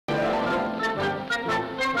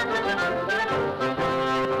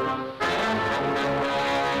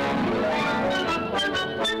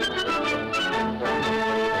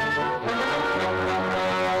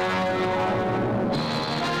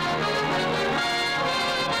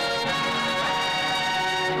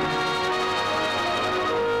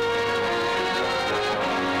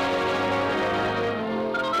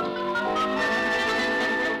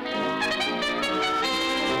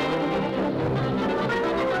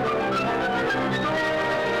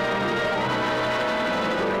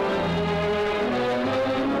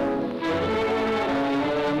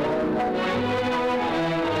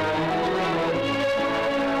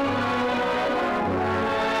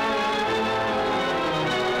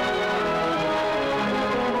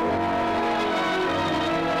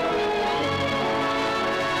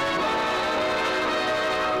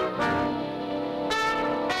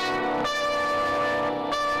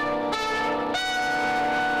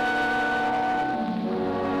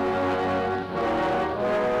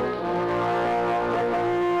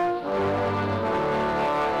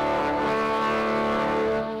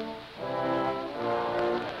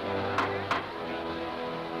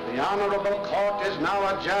Court is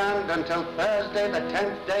now adjourned until Thursday, the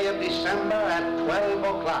 10th day of December at 12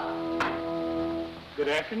 o'clock. Good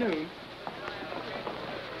afternoon.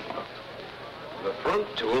 The front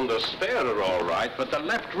two and the spare are all right, but the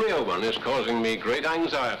left rear one is causing me great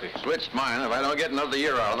anxiety. Switched mine. If I don't get another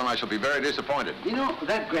year out of them, I shall be very disappointed. You know,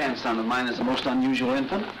 that grandson of mine is a most unusual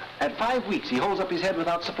infant. At 5 weeks, he holds up his head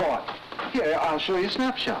without support. Here, I'll show you a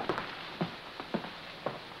snapshot.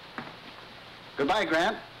 Goodbye,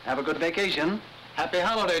 Grant. Have a good vacation. Happy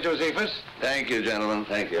holiday, Josephus. Thank you, gentlemen.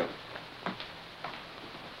 Thank you.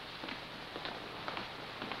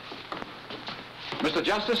 Mr.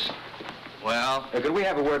 Justice? Well? Could we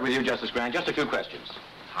have a word with you, Justice Grant? Just a few questions.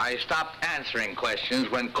 I stopped answering questions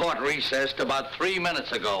when court recessed about 3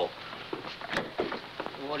 minutes ago.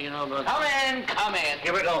 What do you know about Come in, come in.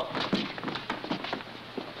 Here we go.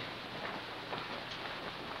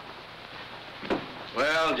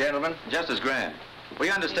 Well, gentlemen. Justice Grant, we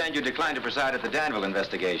understand you declined to preside at the Danville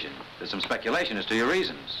investigation. There's some speculation as to your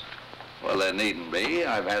reasons. Well, there needn't be.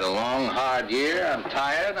 I've had a long, hard year. I'm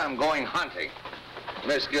tired. I'm going hunting.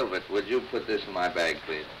 Miss Gilbert, would you put this in my bag,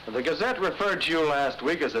 please? The Gazette referred to you last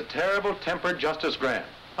week as a terrible-tempered Justice Grant.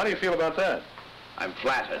 How do you feel about that? I'm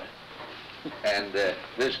flattered. And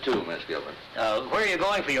this too, Miss Gilbert. Where are you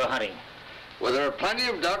going for your hunting? Well, there are plenty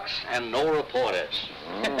of ducks and no reporters.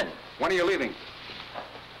 Oh. When are you leaving?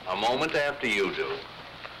 A moment after you do.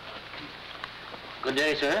 Good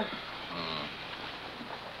day, sir.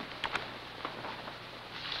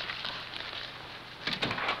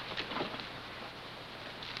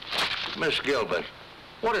 Miss Gilbert,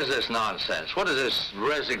 what is this nonsense? What does this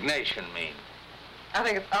resignation mean? I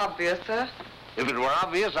think it's obvious, sir. If it were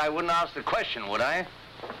obvious, I wouldn't ask the question, would I?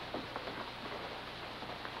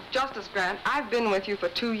 Justice Grant, I've been with you for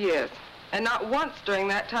 2 years, and not once during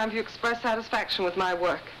that time have you expressed satisfaction with my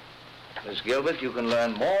work. Miss Gilbert, you can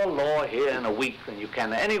learn more law here in a week than you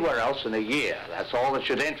can anywhere else in a year. That's all that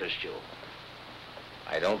should interest you.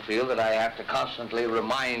 I don't feel that I have to constantly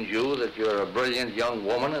remind you that you're a brilliant young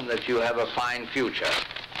woman and that you have a fine future.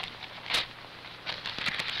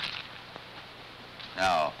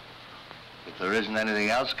 Now, if there isn't anything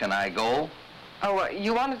else, can I go? Oh,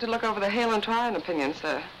 you wanted to look over the Hale and Tryon opinion,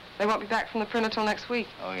 sir. They won't be back from the printer till next week.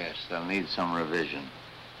 Oh, yes, they'll need some revision.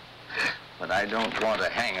 But I don't want to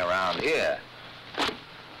hang around here.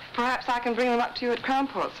 Perhaps I can bring them up to you at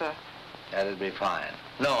Crownport, sir. That'd be fine.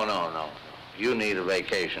 No, no, no. You need a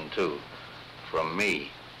vacation, too. From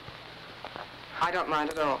me. I don't mind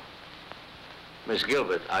at all. Miss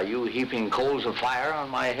Gilbert, are you heaping coals of fire on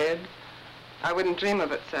my head? I wouldn't dream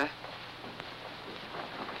of it, sir.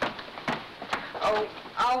 Oh,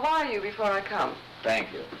 I'll wire you before I come.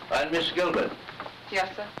 Thank you. And Miss Gilbert.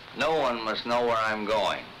 Yes, sir? No one must know where I'm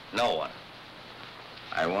going. No one.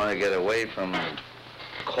 I want to get away from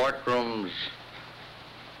courtrooms,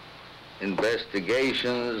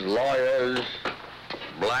 investigations, lawyers,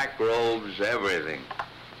 black robes, everything.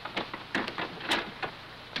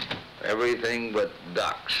 Everything but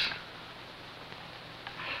ducks.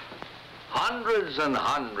 Hundreds and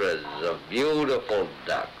hundreds of beautiful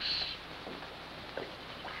ducks.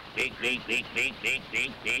 Hey,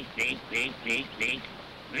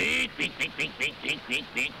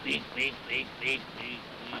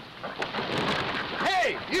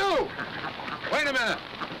 you! Wait a minute.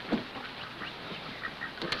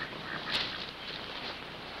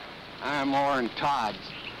 I'm Orrin Todd's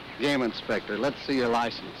game inspector. Let's see your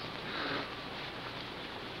license.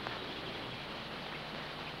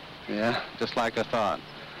 Yeah, just like I thought.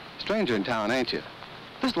 Stranger in town, ain't you?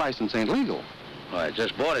 This license ain't legal. Well, I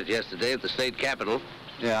just bought it yesterday at the state capitol.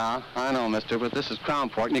 Yeah, I know, mister, but this is Crown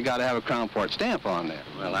Port, and you gotta have a Crown Port stamp on there.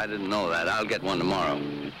 Well, I didn't know that. I'll get one tomorrow.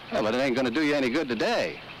 Yeah, but it ain't gonna do you any good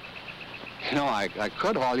today. You know, I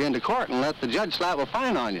could haul you into court and let the judge slap a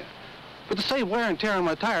fine on you. But to save wear and tear on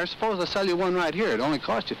my tires, suppose I sell you one right here. It only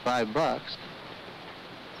cost you $5.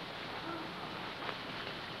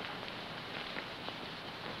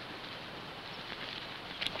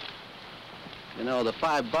 You know, the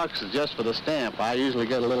 $5 is just for the stamp. I usually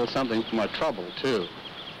get a little something for my trouble, too.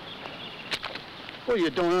 Well, you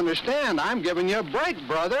don't understand. I'm giving you a break,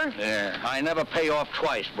 brother. Yeah, I never pay off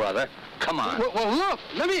twice, brother. Come on. Well, look,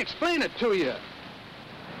 let me explain it to you.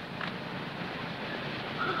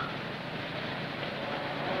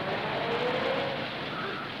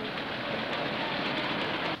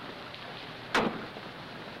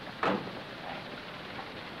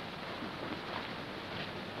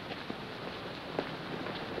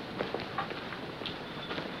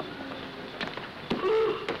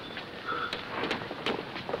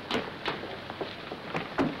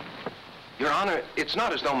 Your Honor, it's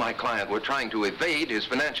not as though my client were trying to evade his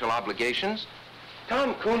financial obligations.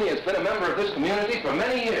 Tom Cooney has been a member of this community for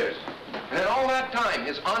many years. And in all that time,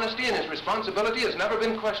 his honesty and his responsibility has never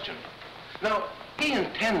been questioned. Now, he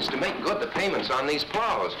intends to make good the payments on these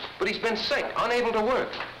plows, but he's been sick, unable to work.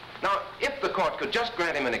 Now, if the court could just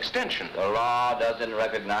grant him an extension... The law doesn't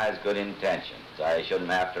recognize good intentions. I shouldn't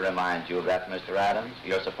have to remind you of that, Mr. Adams.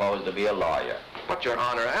 You're supposed to be a lawyer. But, Your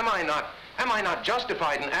Honor, am I not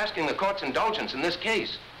justified in asking the court's indulgence in this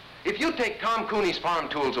case? If you take Tom Cooney's farm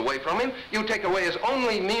tools away from him, you take away his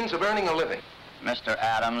only means of earning a living. Mr.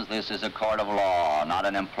 Adams, this is a court of law, not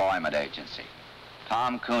an employment agency.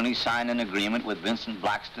 Tom Cooney signed an agreement with Vincent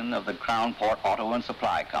Blackston of the Crown Port Auto and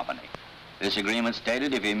Supply Company. This agreement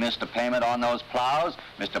stated if he missed a payment on those plows,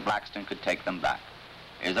 Mr. Blackston could take them back.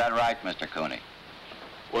 Is that right, Mr. Cooney?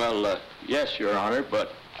 Well, yes, Your Honor,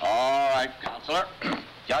 but... All right, Counselor.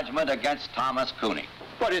 Judgment against Thomas Cooney.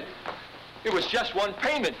 But it was just one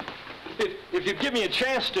payment. If you give me a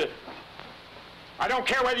chance to... I don't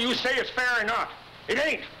care whether you say it's fair or not. It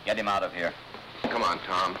ain't. Get him out of here. Come on,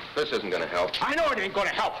 Tom. This isn't going to help. I know it ain't going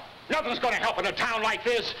to help. Nothing's going to help in a town like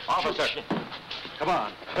this. Officer. Come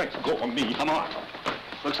on. Let's go of me. Come on.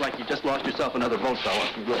 Looks like you just lost yourself another vote, fella.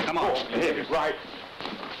 Come on. Oh, it ain't right.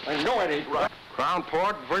 I know it ain't right. Crown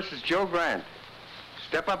Port versus Joe Grant.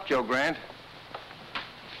 Step up, Joe Grant.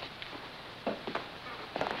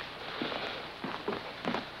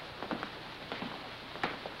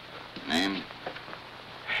 Name?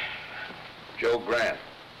 Joe Grant.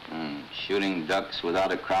 Shooting ducks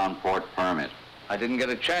without a Crown Port permit. I didn't get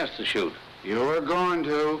a chance to shoot. You were going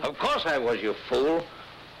to. Of course I was, you fool.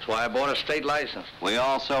 That's why I bought a state license. We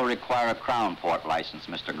also require a Crown Port license,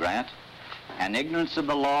 Mr. Grant. And ignorance of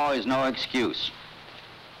the law is no excuse.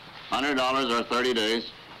 $100 or 30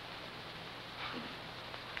 days.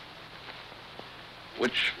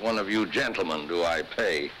 Which one of you gentlemen do I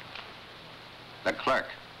pay? The clerk.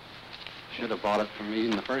 Should have bought it from me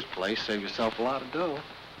in the first place. Save yourself a lot of dough.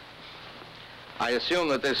 I assume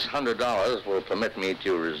that this $100 will permit me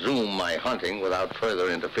to resume my hunting without further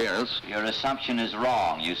interference. Your assumption is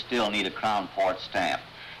wrong. You still need a Crown Port stamp.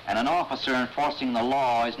 And an officer enforcing the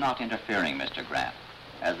law is not interfering, Mr. Grant.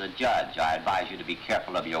 As a judge, I advise you to be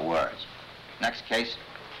careful of your words. Next case.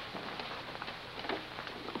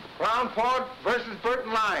 Crown Port versus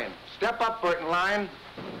Burton Line. Step up, Burton Line.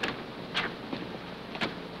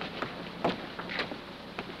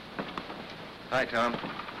 Hi, Tom.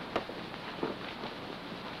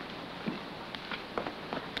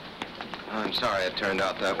 I'm sorry it turned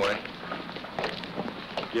out that way.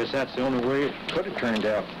 Guess that's the only way it could have turned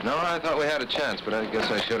out. No, I thought we had a chance, but I guess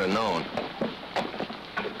I should have known.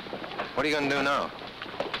 What are you going to do now?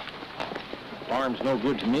 Farm's no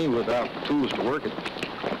good to me without tools to work it.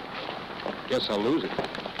 Guess I'll lose it.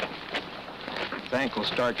 Bank will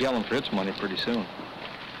start yelling for its money pretty soon.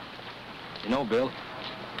 You know, Bill,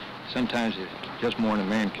 sometimes it's just more than a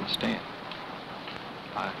man can stand.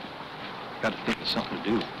 I got to think of something to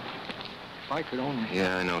do. If I could only...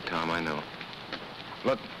 Yeah, I know, Tom, I know.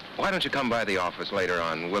 Look, why don't you come by the office later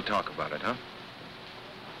on? We'll talk about it, huh?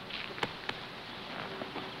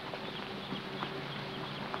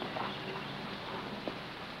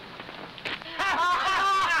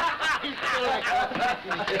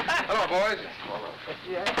 Hello, boys.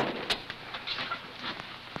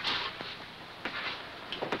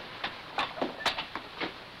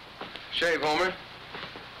 Shave, Homer.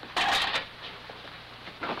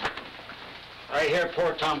 I hear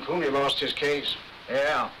poor Tom Cooney lost his case.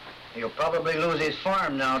 Yeah. He'll probably lose his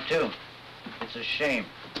farm now, too. It's a shame.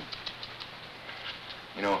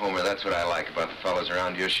 You know, Homer, that's what I like about the fellas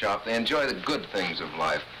around your shop. They enjoy the good things of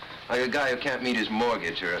life. Like a guy who can't meet his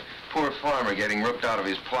mortgage, or a poor farmer getting ripped out of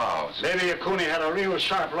his plows. Maybe if Cooney had a real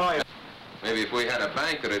sharp lawyer. Maybe if we had a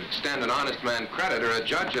bank that'd extend an honest man credit, or a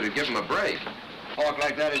judge that'd give him a break. Talk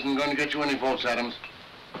like that isn't going to get you any votes, Adams.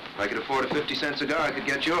 If I could afford a 50-cent cigar, I could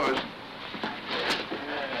get yours.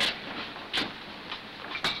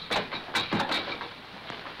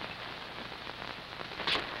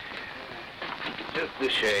 Just the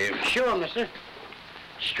shave. Sure, mister.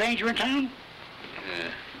 Stranger in town?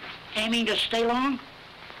 Yeah. Aiming to stay long?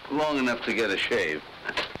 Long enough to get a shave.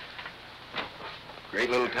 Great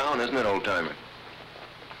little town, isn't it, old-timer?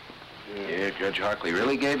 Yeah, Judge Harkley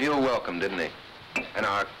really gave you a welcome, didn't he? And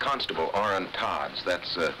our constable, Orrin Todds,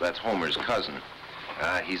 that's Homer's cousin.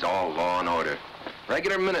 He's all law and order.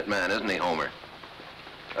 Regular Minuteman, isn't he, Homer?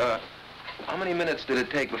 How many minutes did it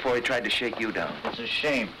take before he tried to shake you down? It's a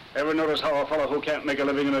shame. Ever notice how a fellow who can't make a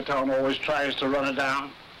living in a town always tries to run it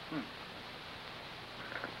down?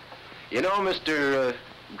 You know Mr.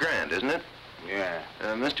 Grant, isn't it? Yeah.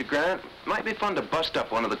 Mr. Grant, might be fun to bust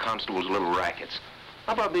up one of the constable's little rackets.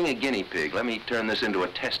 How about being a guinea pig? Let me turn this into a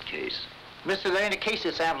test case. Mister, there ain't a case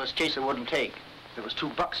this ambulance chaser wouldn't take. There was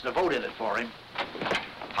 $2 to vote in it for him.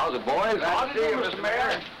 How's it, boys? How's it, Mr.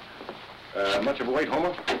 Mayor? Much of a wait,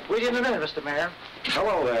 Homer? Wait in a minute, Mr. Mayor.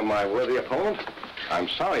 Hello there, my worthy opponent. I'm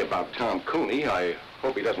sorry about Tom Cooney. I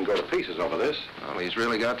hope he doesn't go to pieces over this. Well, he's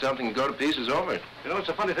really got something to go to pieces over. You know, it's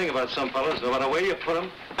a funny thing about some fellas. No matter where you put them,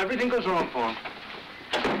 everything goes wrong for them.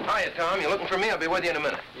 Hiya, Tom. You looking for me? I'll be with you in a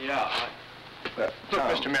minute. Yeah. Look,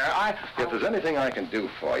 Mr. Mayor, if there's anything I can do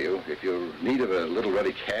for you, if you're in need of a little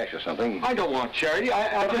ready cash or something... I don't want charity.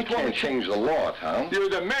 I just can't change the law, Tom. You're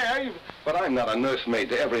the mayor. But I'm not a nursemaid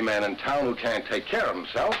to every man in town who can't take care of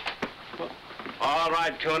himself. All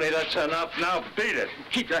right, Cooney, that's enough. Now beat it.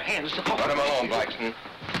 Keep your hands off. Let him alone, Blackston.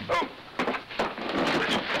 Oh.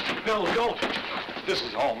 No, don't. This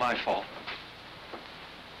is all my fault.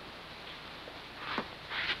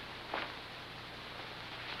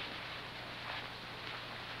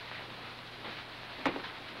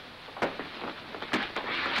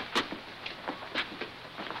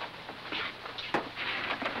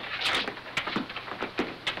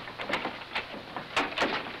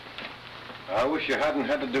 I wish you hadn't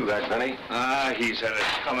had to do that, Benny. He's had it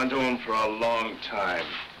coming to him for a long time.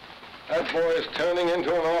 That boy is turning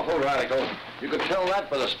into an awful radical. You could tell that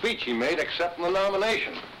by the speech he made accepting the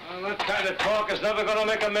nomination. Well, that kind of talk is never going to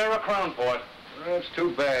make a mayor a Crownport. That's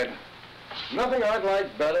too bad. Nothing I'd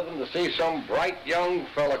like better than to see some bright young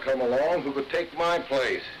fella come along who could take my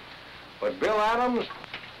place. But Bill Adams...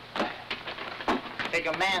 Take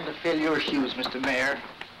a man to fill your shoes, Mr. Mayor.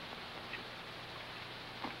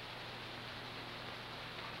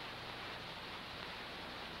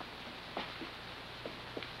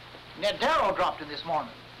 Ned Darrow dropped in this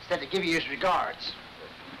morning. Said to give you his regards.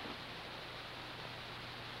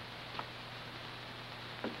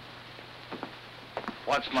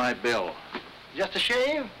 What's my bill? Just a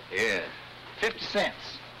shave? Yeah. 50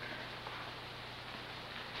 cents.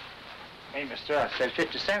 Hey, mister, I said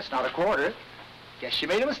 50 cents, not a quarter. Guess you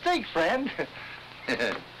made a mistake, friend.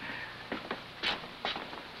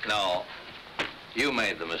 No, you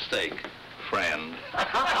made the mistake, friend.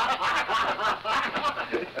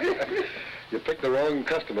 You picked the wrong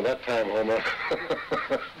customer that time, Homer.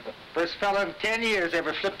 First fella in 10 years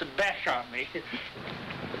ever flipped a bash on me.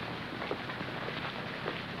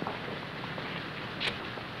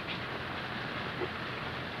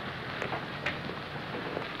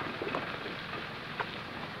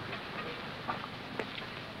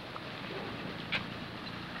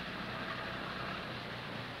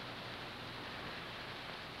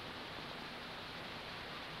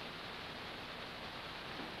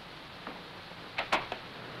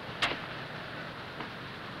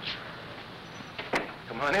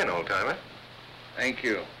 Come on in, old-timer. Thank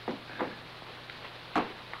you.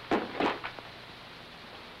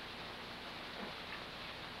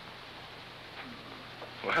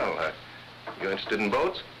 Well, you interested in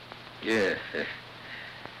boats? Yeah.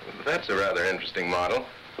 That's a rather interesting model.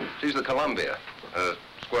 She's the Columbia, a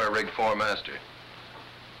square-rigged four-master.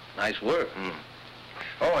 Nice work.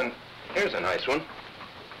 Oh, and here's a nice one.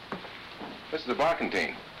 This is a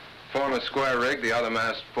barkentine. Form is square rig, the other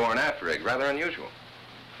mast fore and aft rig. Rather unusual.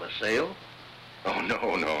 For sale? Oh,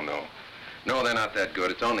 no. No, they're not that good.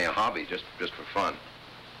 It's only a hobby, just for fun.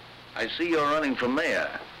 I see you're running for mayor.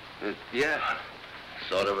 Yeah.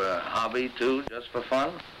 Sort of a hobby, too, just for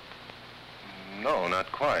fun? No,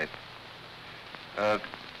 not quite.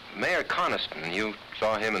 Mayor Coniston, you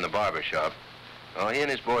saw him in the barber shop. Oh, he and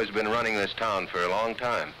his boys have been running this town for a long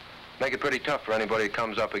time. Make it pretty tough for anybody who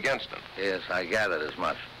comes up against them. Yes, I gathered as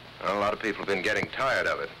much. Well, a lot of people have been getting tired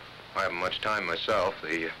of it. I haven't much time myself.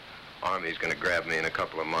 The Army's going to grab me in a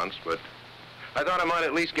couple of months, but I thought I might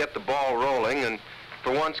at least get the ball rolling and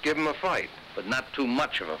for once give them a fight. But not too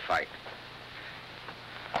much of a fight.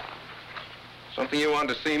 Something you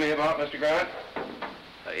wanted to see me about, Mr. Grant?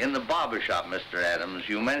 In the barber shop, Mr. Adams,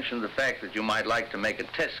 you mentioned the fact that you might like to make a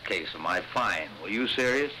test case of my fine. Were you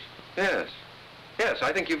serious? Yes. Yes,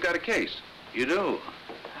 I think you've got a case. You do?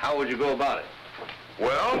 How would you go about it?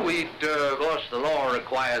 Well, we'd, Of course, the law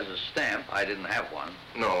requires a stamp. I didn't have one.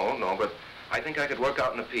 No, but I think I could work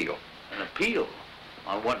out an appeal. An appeal?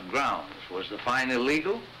 On what grounds? Was the fine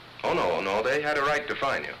illegal? Oh, no, they had a right to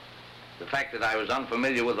fine you. The fact that I was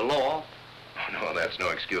unfamiliar with the law? Oh, no, that's no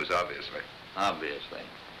excuse, obviously. Obviously.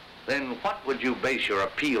 Then what would you base your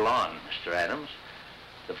appeal on, Mr. Adams?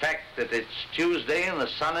 The fact that it's Tuesday and the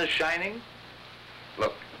sun is shining?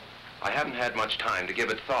 Look, I haven't had much time to give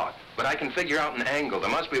it thought, but I can figure out an angle. There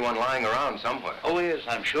must be one lying around somewhere. Oh, yes,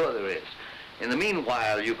 I'm sure there is. In the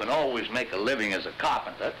meanwhile, you can always make a living as a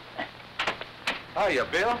carpenter. Hiya,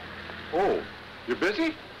 Bill. Oh, you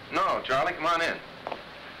busy? No, Charlie, come on in.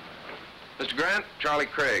 Mr. Grant, Charlie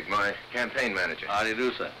Craig, my campaign manager. How do you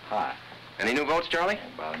do, sir? Hi. Any new votes, Charlie?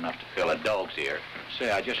 About enough to fill a dog's ear. Say,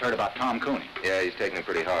 I just heard about Tom Cooney. Yeah, he's taking it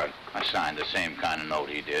pretty hard. I signed the same kind of note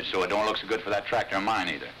he did, so it don't look so good for that tractor of mine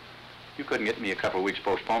either. You couldn't get me a couple of weeks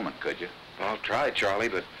postponement, could you? I'll try, Charlie,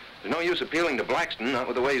 but there's no use appealing to Blackston, not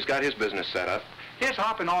with the way he's got his business set up. His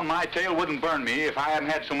hopping on my tail wouldn't burn me if I hadn't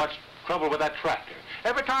had so much trouble with that tractor.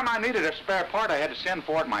 Every time I needed a spare part, I had to send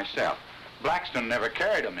for it myself. Blackston never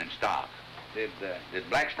carried them in stock. Did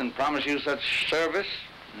Blackston promise you such service?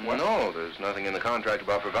 Well, no, there's nothing in the contract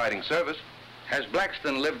about providing service. Has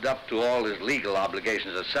Blackston lived up to all his legal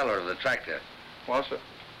obligations as seller of the tractor? Well, sir,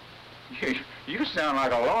 you sound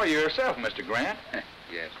like a lawyer yourself, Mr. Grant.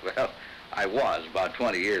 Yes, well, I was about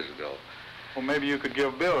 20 years ago. Well, maybe you could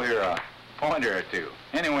give Bill here a pointer or two.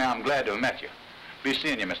 Anyway, I'm glad to have met you. Be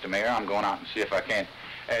seeing you, Mr. Mayor. I'm going out and see if I can't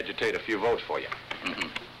agitate a few votes for you. Mm-hmm.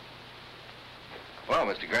 Well,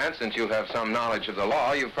 Mr. Grant, since you have some knowledge of the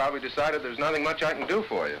law, you've probably decided there's nothing much I can do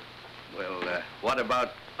for you. Well, what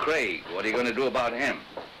about Craig? What are you going to do about him?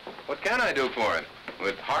 What can I do for him?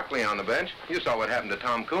 With Harkley on the bench, you saw what happened to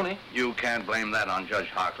Tom Cooney. You can't blame that on Judge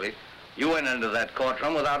Harkley. You went into that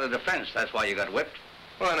courtroom without a defense. That's why you got whipped.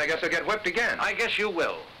 Well, then I guess I'll get whipped again. I guess you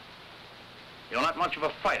will. You're not much of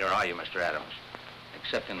a fighter, are you, Mr. Adams?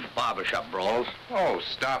 Except in barbershop brawls. Oh,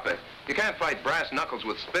 stop it. You can't fight brass knuckles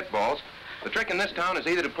with spitballs. The trick in this town is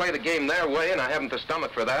either to play the game their way, and I haven't the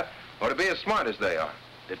stomach for that, or to be as smart as they are.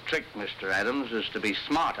 The trick, Mr. Adams, is to be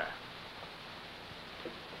smarter.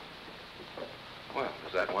 Well,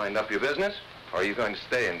 does that wind up your business? Or are you going to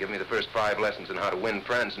stay and give me the first 5 lessons on how to win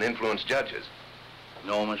friends and influence judges?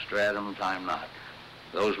 No, Mr. Adams, I'm not.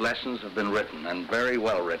 Those lessons have been written, and very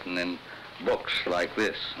well written, in books like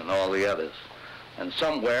this and all the others. And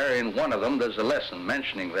somewhere in one of them there's a lesson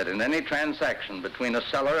mentioning that in any transaction between a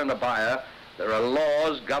seller and a buyer, there are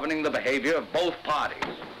laws governing the behavior of both parties.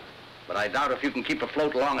 But I doubt if you can keep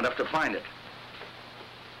afloat long enough to find it.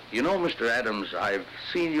 You know, Mr. Adams, I've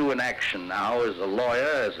seen you in action now as a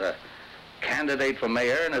lawyer, as a candidate for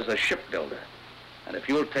mayor, and as a shipbuilder. And if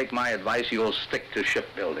you'll take my advice, you'll stick to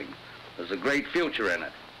shipbuilding. There's a great future in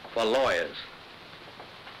it for lawyers.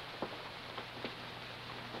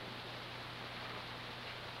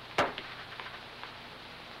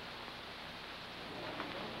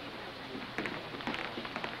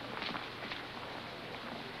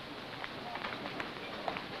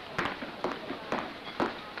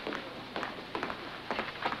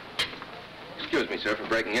 Excuse me, sir, for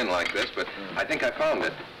breaking in like this, but I think I found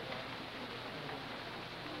it.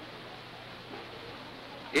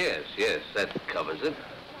 Yes, that covers it.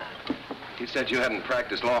 You said you hadn't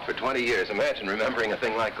practiced law for 20 years. Imagine remembering a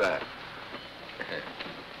thing like that.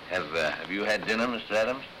 Have you had dinner, Mr.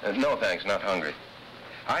 Adams? No, thanks, not hungry.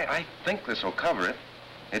 I think this will cover it.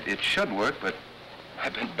 It should work, but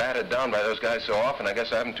I've been battered down by those guys so often, I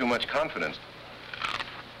guess I haven't too much confidence.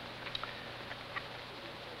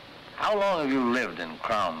 How long have you lived in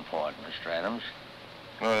Crownport, Mr. Adams?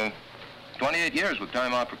 28 years with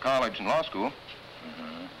time out for college and law school.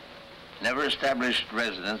 Mm-hmm. Never established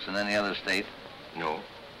residence in any other state? No.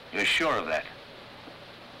 You're sure of that?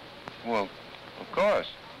 Well, of course.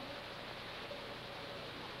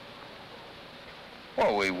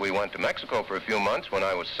 Well, we went to Mexico for a few months when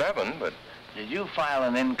I was 7, but... Did you file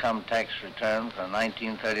an income tax return for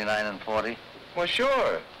 1939 and 40? Well,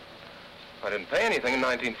 sure. I didn't pay anything in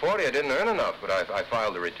 1940. I didn't earn enough, but I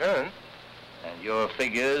filed a return. And your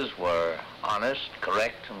figures were honest,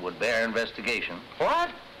 correct, and would bear investigation.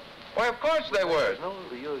 What? Why, of course they were. No,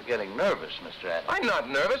 you're getting nervous, Mr. Adams. I'm not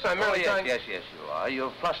nervous. I'm merely trying... Yes, you are.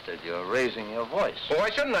 You're flustered. You're raising your voice. Well, why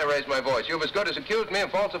shouldn't I raise my voice? You've as good as accused me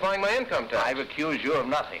of falsifying my income tax. I've accused you of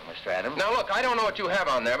nothing, Mr. Adams. Now, look, I don't know what you have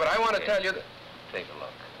on there, but I want to tell you that... Take a look.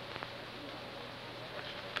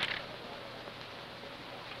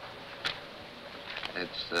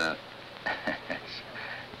 It's,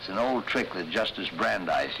 it's an old trick that Justice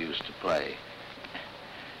Brandeis used to play.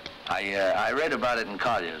 I read about it in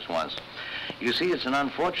Collier's once. You see, it's an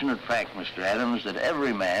unfortunate fact, Mr. Adams, that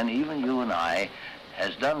every man, even you and I,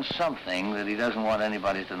 has done something that he doesn't want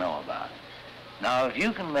anybody to know about. Now, if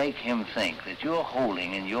you can make him think that you're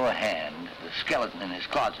holding in your hand the skeleton in his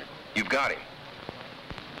closet... You've got him.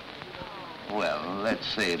 Well, let's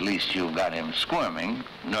say at least you've got him squirming,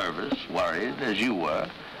 nervous, worried, as you were.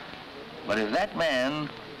 But if that man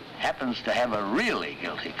happens to have a really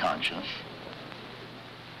guilty conscience...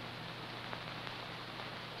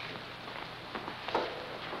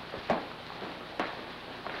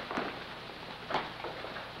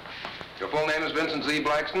 Your full name is Vincent Z.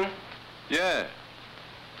 Blackston? Yeah.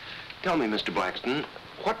 Tell me, Mr. Blackston,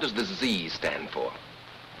 what does the Z stand for?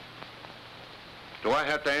 Do I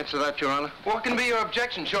have to answer that, Your Honor? What can be your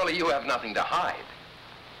objection? Surely you have nothing to hide.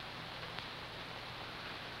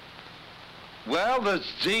 Well, the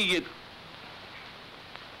Z...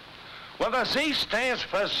 Well, the Z stands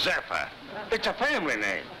for Zephyr. It's a family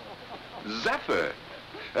name. Zephyr?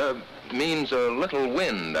 Means a little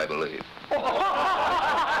wind, I believe.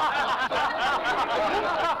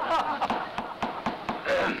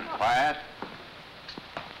 Quiet.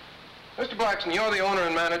 Mr. Blackston, you're the owner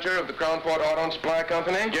and manager of the Crown Port Auto and Supply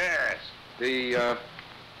Company? Yes. The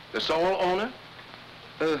sole owner?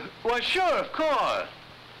 Well, sure, of course.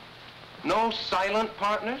 No silent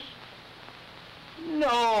partners?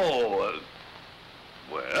 No.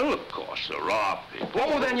 Well, of course there are people.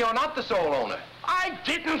 Oh, then you're not the sole owner. I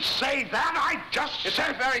didn't say that. I just It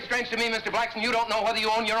said... sounds very strange to me, Mr. Blackston. You don't know whether you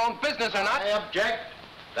own your own business or not. I object.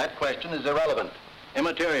 That question is irrelevant,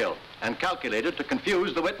 immaterial, and calculated to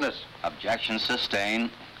confuse the witness. Objection sustained.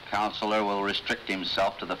 Counselor will restrict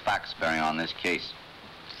himself to the facts bearing on this case.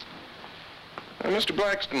 Mr.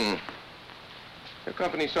 Blackston, your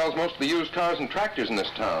company sells most of the used cars and tractors in this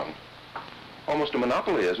town. Almost a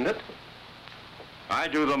monopoly, isn't it? I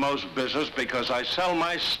do the most business because I sell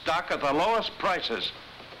my stock at the lowest prices.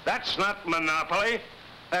 That's not monopoly.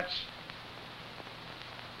 That's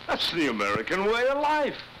the American way of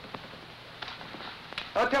life.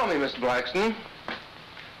 Now tell me, Mr. Blackston,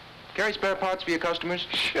 carry spare parts for your customers?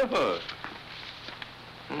 Sure.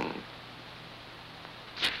 Do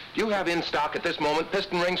you have in stock at this moment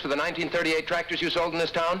piston rings for the 1938 tractors you sold in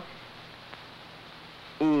this town?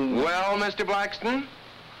 Well, Mr. Blackston?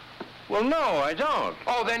 Well, no, I don't.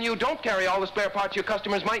 Oh, then you don't carry all the spare parts your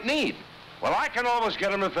customers might need. Well, I can always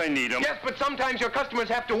get them if they need them. Yes, but sometimes your customers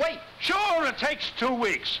have to wait. Sure, it takes 2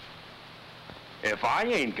 weeks. If I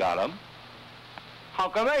ain't got them, how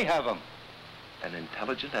can they have them? An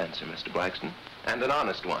intelligent answer, Mr. Blackston, and an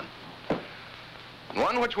honest one.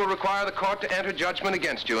 One which will require the court to enter judgment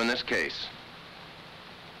against you in this case.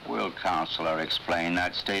 Will Counselor explain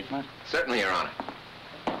that statement? Certainly, Your Honor.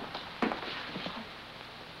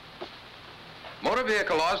 Motor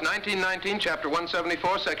Vehicle Laws, 1919, Chapter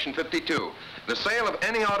 174, Section 52. The sale of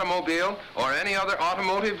any automobile or any other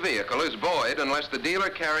automotive vehicle is void unless the dealer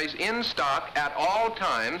carries in stock at all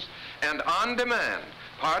times and on demand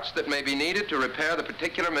parts that may be needed to repair the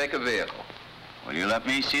particular make of vehicle. Will you let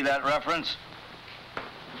me see that reference?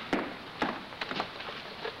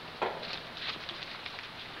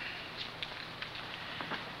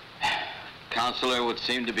 Counselor would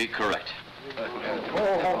seem to be correct.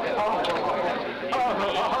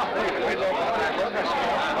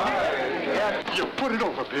 You put it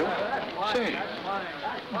over, Bill. Say,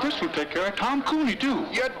 this will take care of Tom Cooney, too.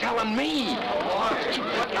 You're telling me.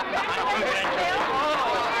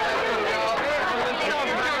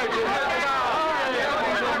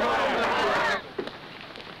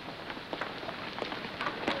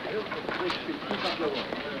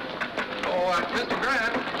 Mr.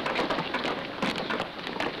 Grant.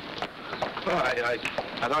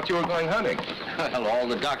 I thought you were going hunting. Well, all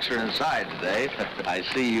the ducks are inside today. I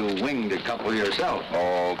see you winged a couple yourself.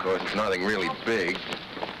 Oh, of course, it's nothing really big.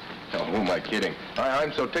 Oh, who am I kidding?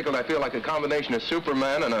 I'm so tickled I feel like a combination of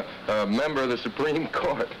Superman and a member of the Supreme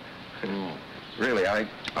Court. Really, I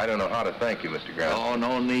don't know how to thank you, Mr. Grant. Oh,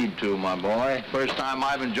 no need to, my boy. First time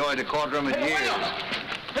I've enjoyed a courtroom in years.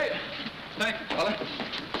 Hey, thank you, fella.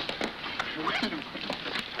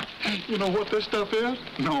 You know what this stuff is?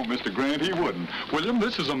 No, Mr. Grant, he wouldn't. William,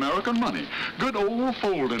 this is American money. Good old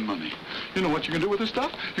folding money. You know what you can do with this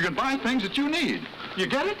stuff? You can buy things that you need. You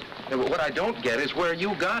get it? Yeah, but what I don't get is where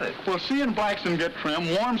you got it. Well, seeing Blackston get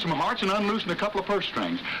trim, warm some hearts, and unloosen a couple of purse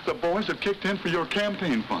strings. The boys have kicked in for your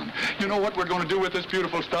campaign fund. You know what we're going to do with this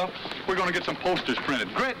beautiful stuff? We're going to get some posters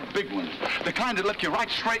printed, great big ones. The kind that look you right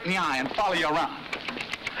straight in the eye and follow you around.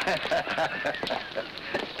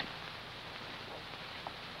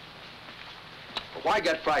 Why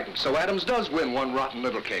get frightened? So Adams does win one rotten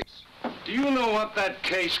little case. Do you know what that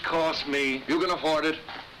case cost me? You can afford it.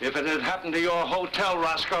 If it had happened to your hotel,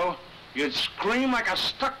 Roscoe, you'd scream like a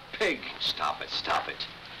stuck pig. Stop it.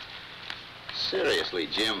 Seriously,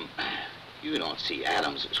 Jim, you don't see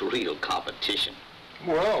Adams as real competition.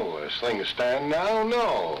 Well, as things stand now,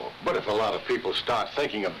 no. But if a lot of people start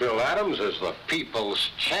thinking of Bill Adams as the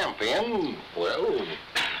people's champion, well...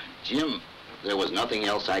 Jim, there was nothing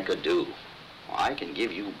else I could do. I can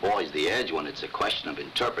give you boys the edge when it's a question of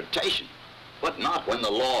interpretation, but not when the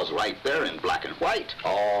law's right there in black and white.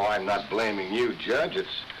 Oh, I'm not blaming you, Judge. It's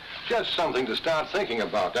just something to start thinking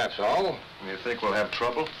about, that's all. You think we'll have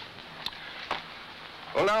trouble?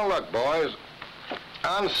 Well, now look, boys.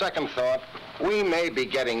 On second thought, we may be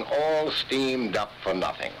getting all steamed up for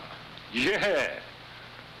nothing. Yeah,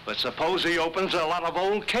 but suppose he opens a lot of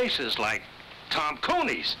old cases like Tom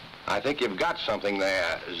Cooney's. I think you've got something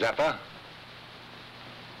there, Zeppa.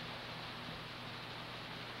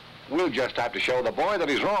 We'll just have to show the boy that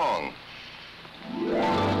he's wrong.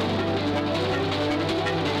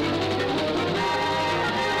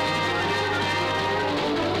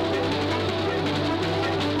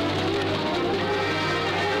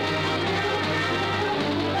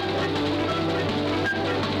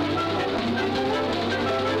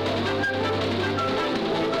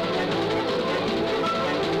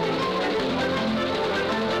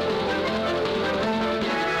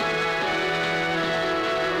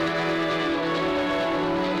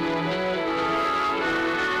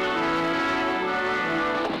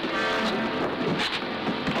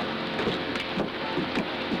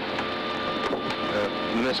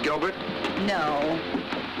 Miss Gilbert? No.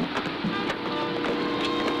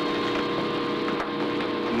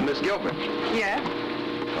 Miss Gilbert? Yes?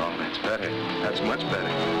 Oh, that's better. That's much better.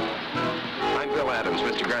 I'm Bill Adams.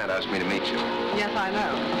 Mr. Grant asked me to meet you. Yes, I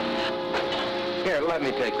know. Here, let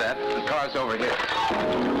me take that. The car's over here.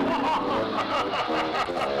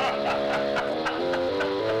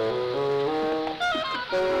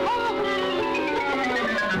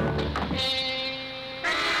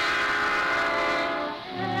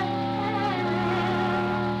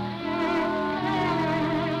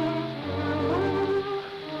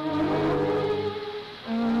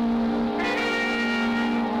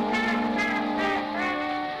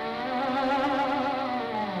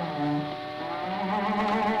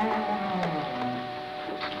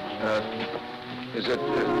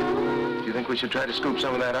 Do you think we should try to scoop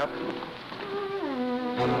some of that up?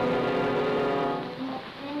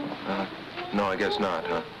 No, I guess not,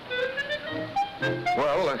 huh?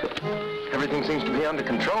 Well, everything seems to be under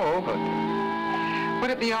control, but...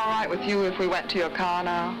 Would it be all right with you if we went to your car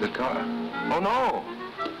now? The car? Oh, no.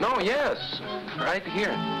 No, yes. Right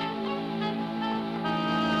here.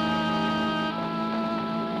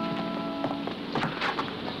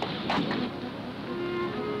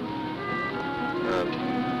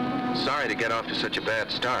 Sorry to get off to such a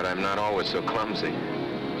bad start. I'm not always so clumsy.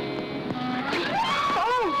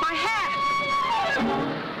 Oh, my hat!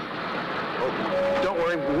 Oh, don't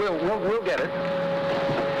worry. We'll get it.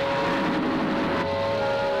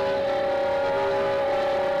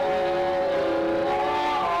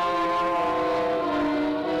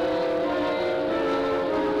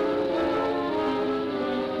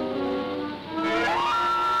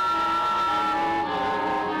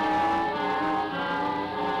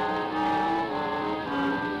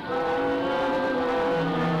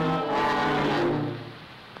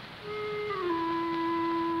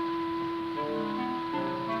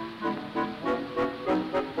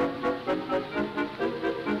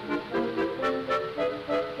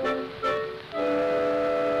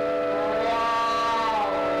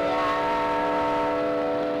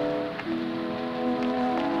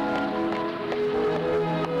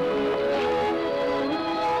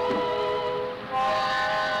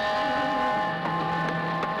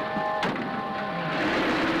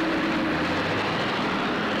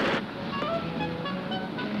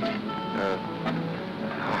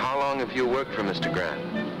 Have you worked for Mr. Grant?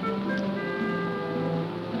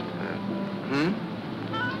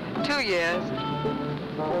 2 years.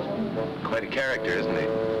 Quite a character, isn't he?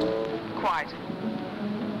 Quite.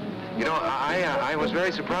 You know, I was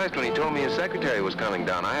very surprised when he told me his secretary was coming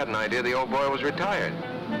down. I had an idea the old boy was retired.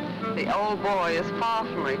 The old boy is far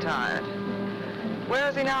from retired. Where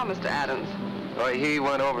is he now, Mr. Adams? Well, he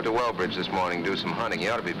went over to Wellbridge this morning, do some hunting. He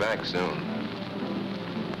ought to be back soon.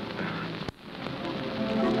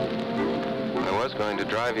 I was going to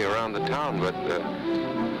drive you around the town, but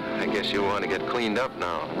I guess you'll want to get cleaned up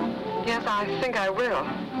now. Yes, I think I will.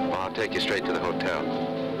 Well, I'll take you straight to the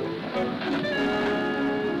hotel.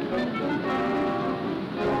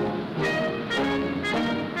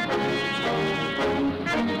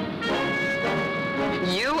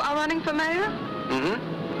 You are running for mayor?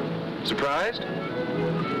 Mm-hmm. Surprised?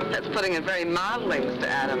 That's putting it very mildly, Mr.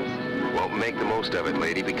 Adams. Well, make the most of it,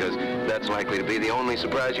 lady, because that's likely to be the only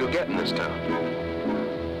surprise you'll get in this town.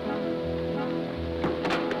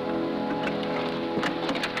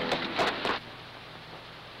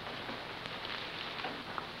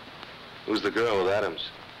 Who's the girl with Adams?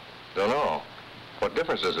 Don't know. What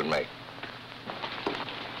difference does it make?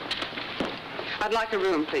 I'd like a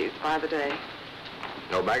room, please, by the day.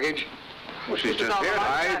 No baggage? Well, she's just all here.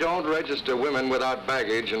 right. I don't register women without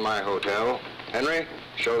baggage in my hotel. Henry,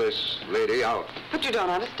 show this lady out. But you don't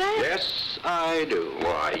understand. Yes, I do.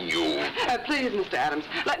 Why, you... Please, Mr. Adams,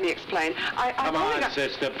 let me explain. Come on,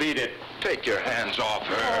 sister, beat it. Take your hands off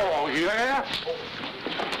her. Oh, yeah?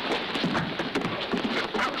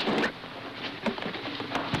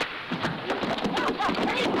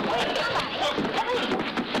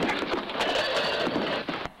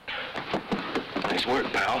 Nice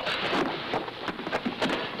work, pal.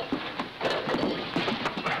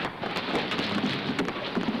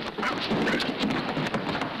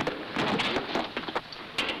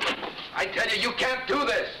 I tell you, you can't do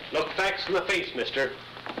this. Look facts in the face, mister.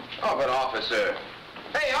 Oh, but officer.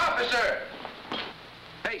 Hey, officer!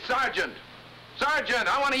 Hey, Sergeant! Sergeant,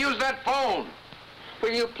 I want to use that phone.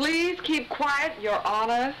 Will you please keep quiet, Your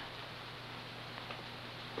Honor?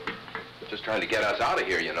 Just trying to get us out of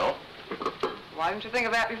here, you know. Why didn't you think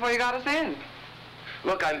of that before you got us in?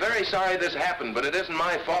 Look, I'm very sorry this happened, but it isn't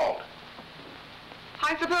my fault.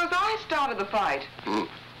 I suppose I started the fight. You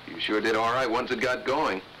sure did all right once it got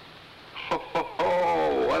going.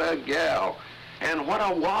 Oh, what a gal. And what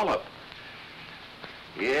a wallop.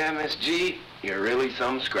 Yeah, Miss G, you're really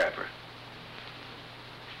some scrapper.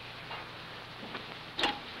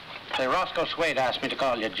 Say, Roscoe Swade asked me to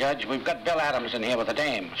call you, Judge. We've got Bill Adams in here with a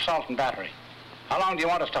dame, assault and battery. How long do you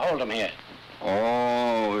want us to hold him here?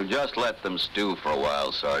 Oh, just let them stew for a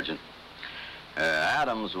while, Sergeant.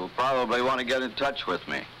 Adams will probably want to get in touch with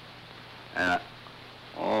me.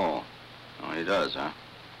 Oh, he does, huh?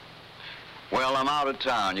 Well, I'm out of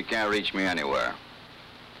town. You can't reach me anywhere.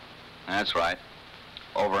 That's right.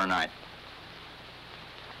 Overnight.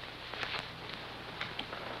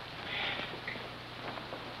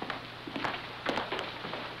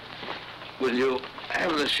 Will you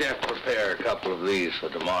have the chef prepare a couple of these for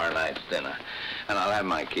tomorrow night's dinner? And I'll have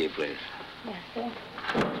my key, please. Yes, sir.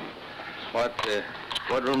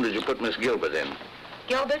 What room did you put Miss Gilbert in?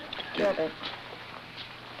 Gilbert? Gilbert.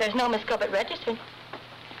 There's no Miss Gilbert registered.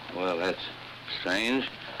 Well, that's strange.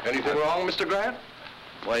 Anything wrong, Mr. Grant?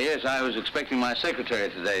 Well, yes, I was expecting my secretary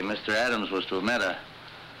today. Mr. Adams was to have met her.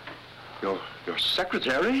 Your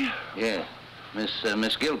secretary? Yes.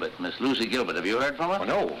 Miss Gilbert, Miss Lucy Gilbert. Have you heard from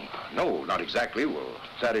her? Oh, no, not exactly. Well,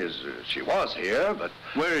 that is, she was here, but...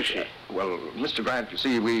 Where is she? Well, Mr. Grant, you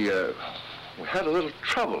see, we had a little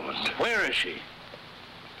trouble. And where is she?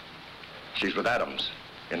 She's with Adams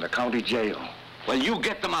in the county jail. Well, you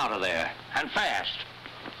get them out of there, and fast.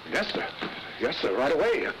 Yes, sir. Yes, sir, right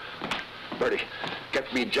away. Bertie,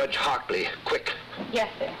 get me Judge Hartley, quick. Yes,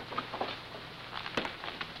 sir.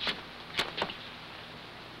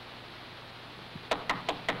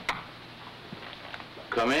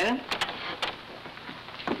 Come in.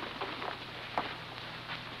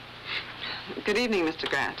 Good evening, Mr.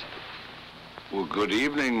 Grant. Well, good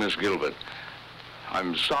evening, Miss Gilbert.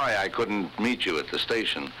 I'm sorry I couldn't meet you at the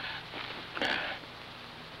station.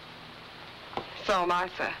 So am I,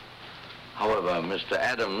 sir. However, Mr.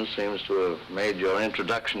 Adams seems to have made your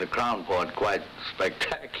introduction to Crownport quite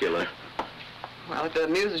spectacular. Well, if it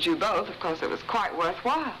amuses you both, of course it was quite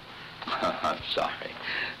worthwhile. I'm sorry.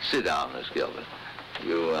 Sit down, Miss Gilbert.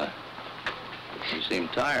 You seem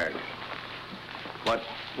tired.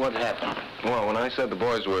 What happened? Well, when I said the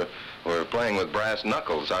boys were playing with brass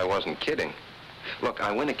knuckles, I wasn't kidding. Look,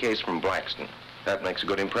 I win a case from Blackston. That makes a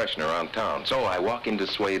good impression around town. So I walk into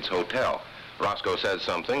Swade's hotel. Roscoe says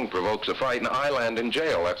something, provokes a fight, and I land in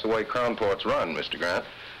jail. That's the way Crownport's run, Mr. Grant.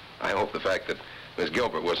 I hope the fact that Miss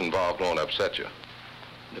Gilbert was involved won't upset you.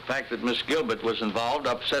 The fact that Miss Gilbert was involved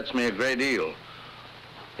upsets me a great deal.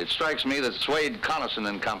 It strikes me that Swade, Carlson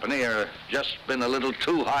and company are just been a little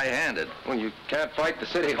too high-handed. Well, you can't fight the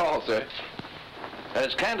city hall, sir.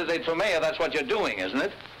 As candidate for mayor, that's what you're doing, isn't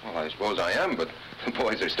it? Well, I suppose I am, but the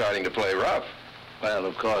boys are starting to play rough. Well,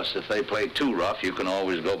 of course, if they play too rough, you can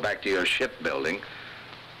always go back to your shipbuilding.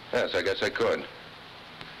 Yes, I guess I could.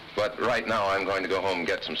 But right now, I'm going to go home and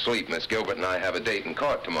get some sleep. Miss Gilbert and I have a date in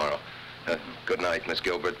court tomorrow. Good night, Miss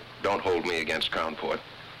Gilbert. Don't hold me against Crownport.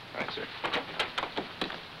 Right, sir.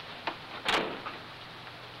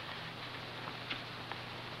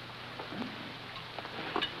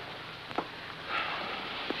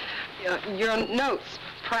 Your notes,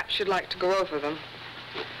 perhaps you'd like to go over them.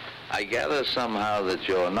 I gather somehow that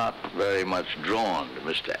you're not very much drawn to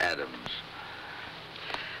Mr. Adams.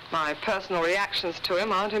 My personal reactions to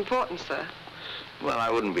him aren't important, sir. Well, I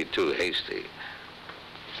wouldn't be too hasty.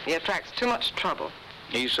 He attracts too much trouble.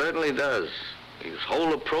 He certainly does. His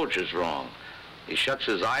whole approach is wrong. He shuts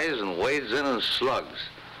his eyes and wades in as slugs.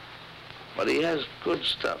 But he has good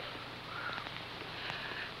stuff.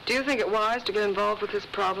 Do you think it wise to get involved with his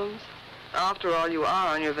problems? After all, you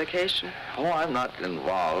are on your vacation. Oh, I'm not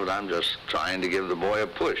involved. I'm just trying to give the boy a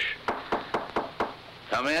push.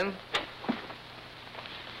 Come in.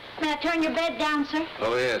 May I turn your bed down, sir?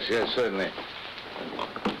 Oh, yes, certainly.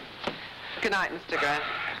 Good night, Mr. Grant.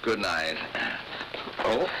 Good night.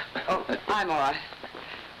 Oh? Oh, I'm all right.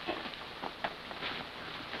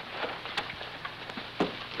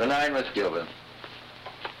 Good night, Miss Gilbert.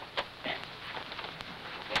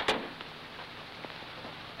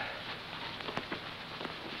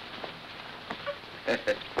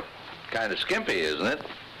 Kind of skimpy, isn't it?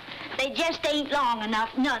 They just ain't long enough,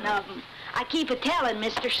 none of them. I keep a-telling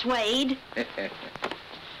Mr. Swade.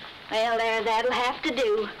 Well, there, that'll have to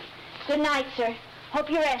do. Good night, sir. Hope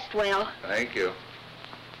you rest well. Thank you.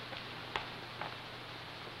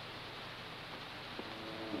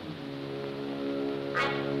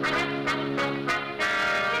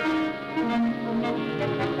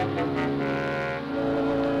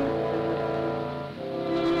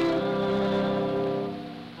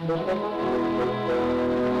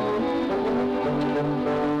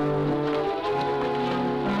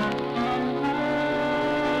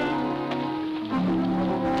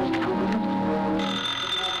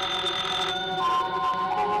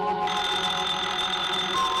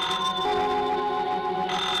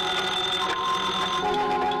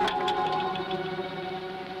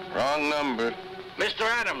 Wrong number. Mr.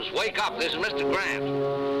 Adams, wake up. This is Mr. Grant.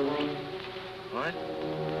 What?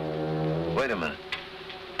 Wait a minute.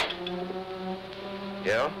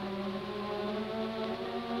 Yeah?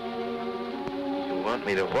 You want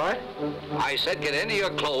me to what? I said get into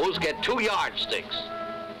your clothes, get 2 yardsticks.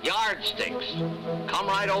 Yardsticks. Come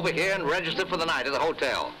right over here and register for the night at the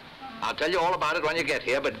hotel. I'll tell you all about it when you get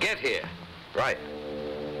here, but get here. Right.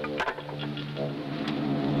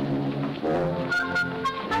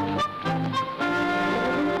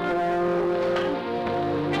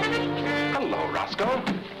 Hello, Roscoe.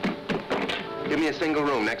 Give me a single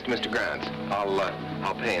room next to Mr. Grant's.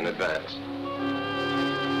 I'll pay in advance.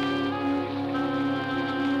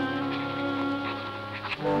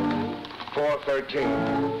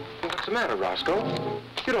 $413. What's the matter, Roscoe?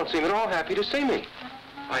 You don't seem at all happy to see me.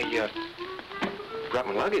 I brought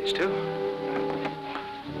my luggage, too.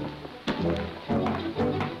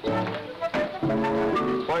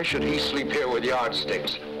 Why should he sleep here with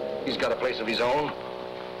yardsticks? He's got a place of his own.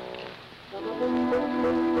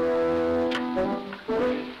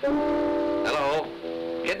 Hello.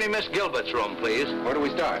 Get me Miss Gilbert's room, please. Where do we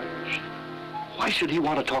start? Why should he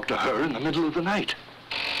want to talk to her in the middle of the night?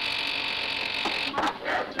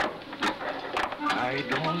 I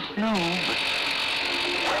don't know, but...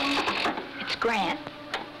 It's Grant.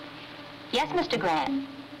 Yes, Mr. Grant.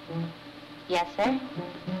 Yes, sir.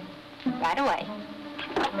 Right away.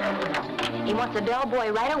 He wants a bellboy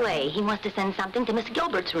right away. He wants to send something to Miss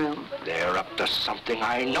Gilbert's room. They're up to something.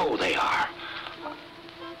 I know they are.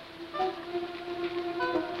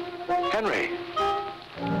 Henry.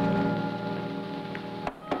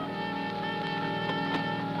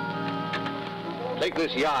 Take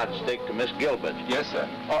this yardstick to Miss Gilbert. Yes, sir.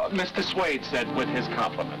 Mr. Swade said with his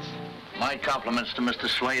compliments. My compliments to Mr.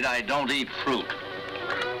 Swade. I don't eat fruit.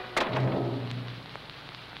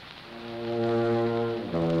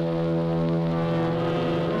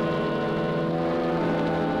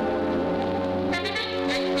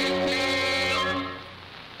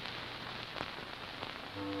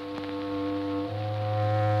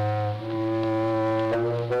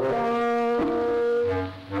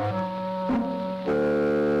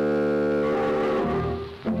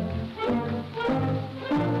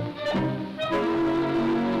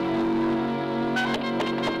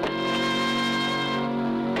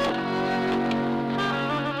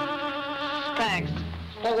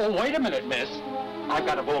 Oh, wait a minute, miss. I've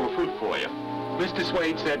got a bowl of fruit for you. Mr.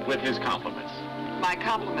 Swade said with his compliments. My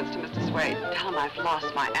compliments to Mr. Swade. Tell him I've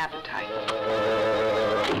lost my appetite.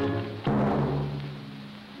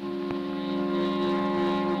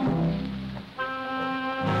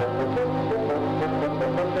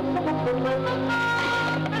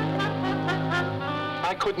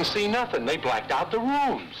 I couldn't see nothing. They blacked out the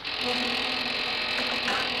rooms.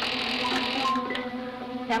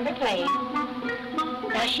 Number played.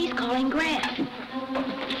 Now she's calling Grant.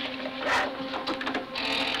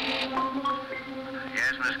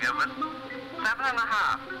 Yes, Miss Gilbert?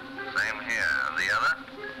 7.5. Same here. And the other?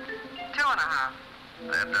 2.5.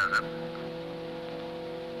 That does it.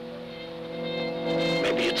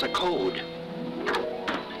 Maybe it's a code.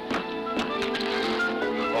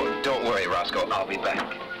 Oh, don't worry, Roscoe. I'll be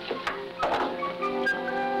back.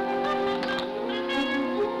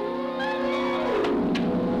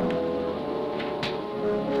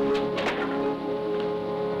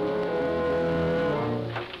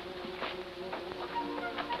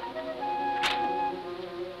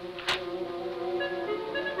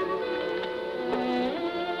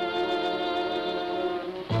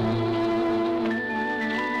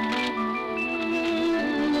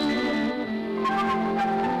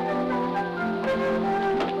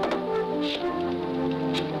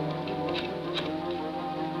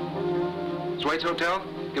 Swade's Hotel?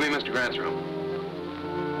 Give me Mr. Grant's room.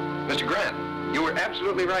 Mr. Grant, you were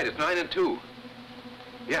absolutely right. It's 9 and 2.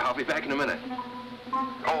 Yeah, I'll be back in a minute.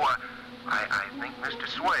 Oh, I think Mr.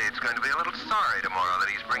 Swade's going to be a little sorry tomorrow that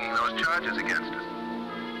he's bringing those charges against us.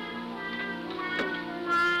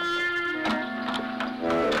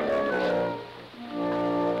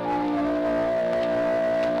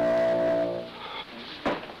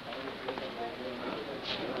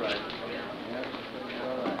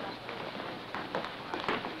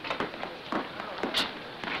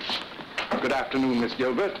 Good afternoon, Miss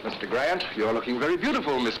Gilbert. Mr. Grant, you're looking very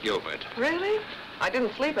beautiful, Miss Gilbert. Really? I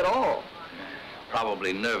didn't sleep at all.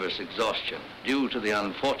 Probably nervous exhaustion due to the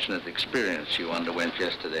unfortunate experience you underwent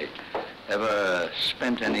yesterday. Ever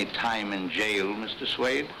spent any time in jail, Mr.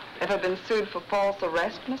 Swade? Ever been sued for false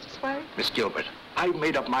arrest, Mr. Swade? Miss Gilbert, I've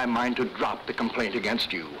made up my mind to drop the complaint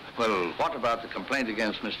against you. Well, what about the complaint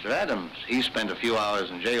against Mr. Adams? He spent a few hours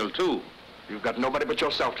in jail, too. You've got nobody but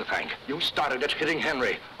yourself to thank. You started it hitting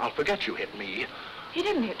Henry. I'll forget you hit me. He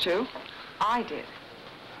didn't hit you. I did.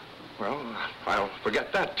 Well, I'll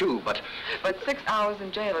forget that, too, but... But 6 hours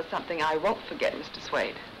in jail is something I won't forget, Mr.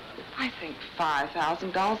 Swade. I think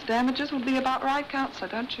 $5,000 damages would be about right, Counselor,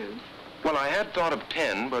 don't you? Well, I had thought of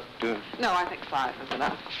 10, but... No, I think 5 is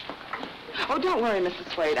enough. Oh, don't worry,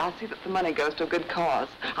 Mr. Swade. I'll see that the money goes to a good cause.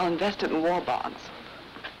 I'll invest it in war bonds.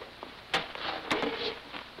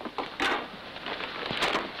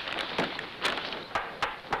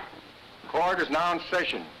 Court is now in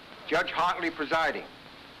session. Judge Hartley presiding.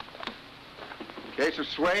 Case of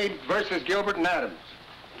Swade versus Gilbert and Adams.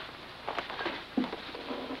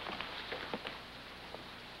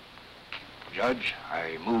 Judge,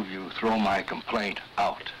 I move you throw my complaint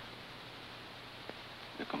out.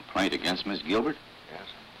 The complaint against Miss Gilbert? Yes.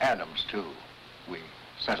 Adams, too. We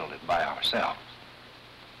settled it by ourselves.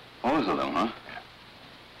 Both of them, huh?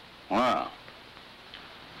 Yeah. Wow.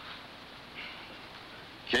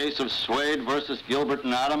 Case of Swade versus Gilbert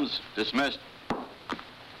and Adams, dismissed.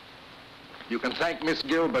 You can thank Miss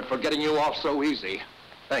Gilbert for getting you off so easy.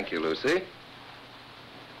 Thank you, Lucy.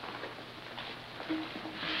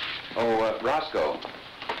 Oh, Roscoe.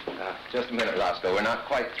 Just a minute, Roscoe. We're not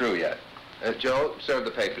quite through yet. Joe, serve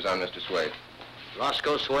the papers on Mr. Swade.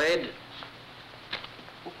 Roscoe Swade?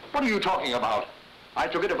 What are you talking about? I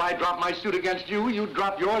took it if I dropped my suit against you, you'd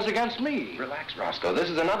drop yours against me. Relax, Roscoe. This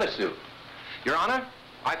is another suit. Your Honor,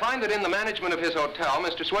 I find that in the management of his hotel,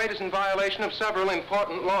 Mr. Swade is in violation of several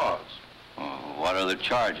important laws. Oh, what are the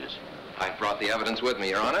charges? I've brought the evidence with me,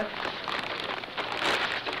 Your Honor.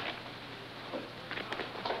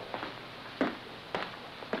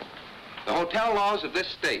 The hotel laws of this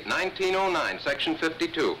state, 1909, Section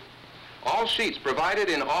 52. All sheets provided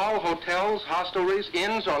in all hotels, hostelries,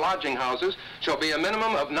 inns, or lodging houses shall be a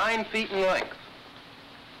minimum of 9 feet in length.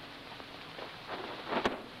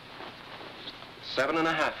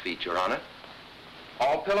 7.5 feet, Your Honor.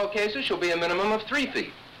 All pillowcases shall be a minimum of 3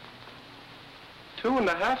 feet.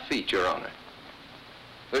 2.5 feet, Your Honor.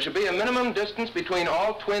 There should be a minimum distance between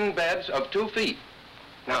all twin beds of 2 feet.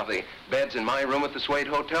 Now, the beds in my room at the Swade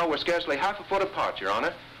Hotel were scarcely half a foot apart, Your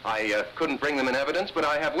Honor. I couldn't bring them in evidence, but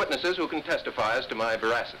I have witnesses who can testify as to my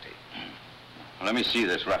veracity. Well, let me see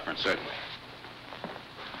this reference. Certainly.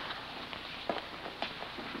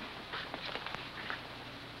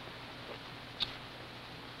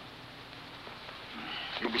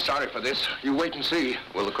 sorry for this. You wait and see.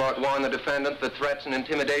 Will the court warn the defendant that threats and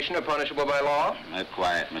intimidation are punishable by law?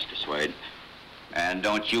 Quiet, Mr. Swade. And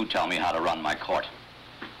don't you tell me how to run my court.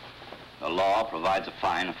 The law provides a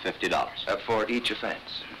fine of $50. For each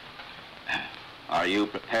offense. Are you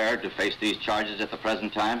prepared to face these charges at the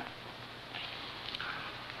present time?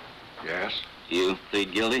 Yes. You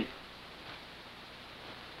plead guilty?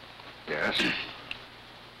 Yes.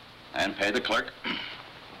 And pay the clerk.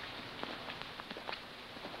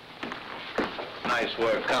 Nice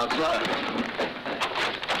work, Counselor.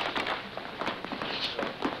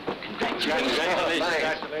 Congratulations.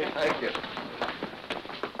 Thank you.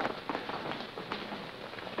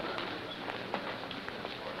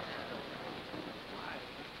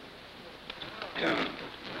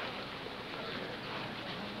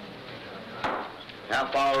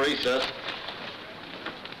 Half-hour recess.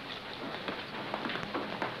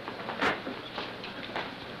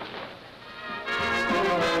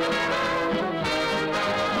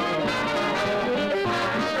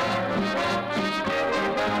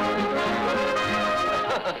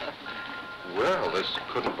 Well, this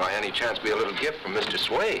couldn't by any chance be a little gift from Mr.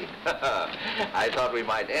 Swade. I thought we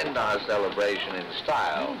might end our celebration in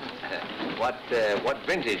style. What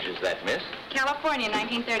vintage is that, miss? California,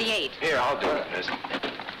 1938. Here, I'll do it, miss.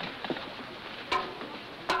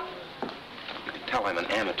 You can tell I'm an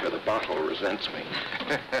amateur. The bottle resents me.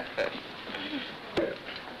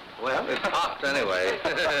 Well, it's popped anyway.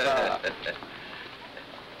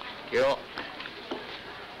 You.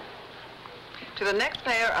 To the next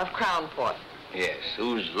mayor of Crown Port. Yes,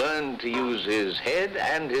 who's learned to use his head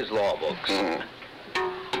and his law books.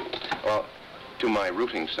 Well, to my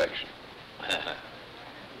routing section.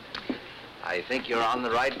 I think you're on the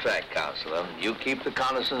right track, Counselor. You keep the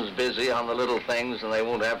Connisons busy on the little things and they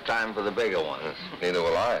won't have time for the bigger ones. Neither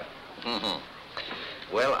will I.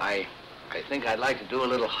 Well, I think I'd like to do a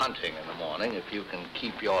little hunting in the morning if you can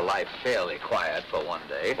keep your life fairly quiet for one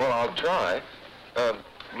day. Well, I'll try.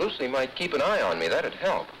 Lucy might keep an eye on me. That'd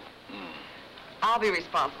help. I'll be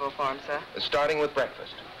responsible for him, sir. Starting with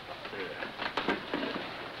breakfast.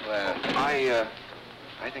 Well,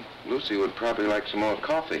 I think Lucy would probably like some more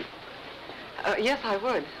coffee. Yes, I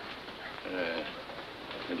would.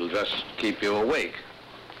 It'll just keep you awake.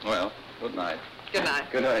 Well, good night. Good night.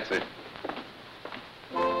 Good night, sir.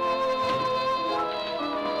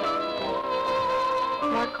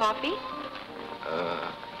 More coffee?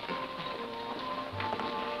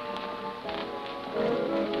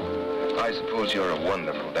 I suppose you're a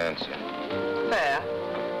wonderful dancer. Fair.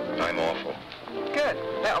 I'm awful. Good.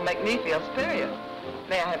 That'll make me feel superior.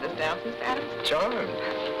 May I have this dance, Mr. Adams? Charmed.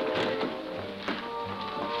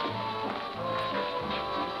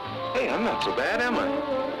 Hey, I'm not so bad, am I?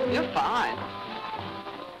 You're fine.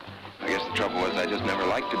 I guess the trouble was I just never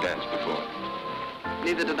liked to dance before.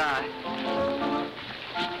 Neither did I.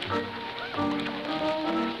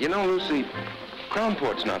 You know, Lucy,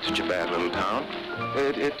 Crownport's not such a bad little town.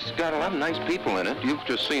 It's got a lot of nice people in it. You've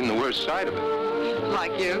just seen the worst side of it.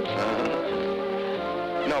 Like you?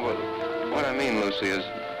 No, but what I mean, Lucy, is,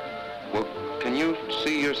 well, can you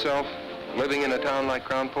see yourself living in a town like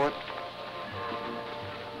Crownport?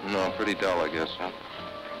 No, pretty dull, I guess, huh?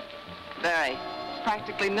 Very.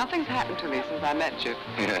 Practically nothing's happened to me since I met you.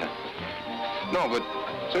 Yeah. No, but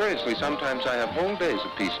seriously, sometimes I have whole days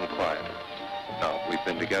of peace and quiet. Now, we've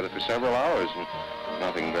been together for several hours and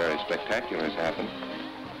nothing very spectacular has happened.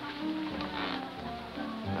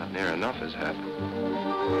 Not near enough has happened.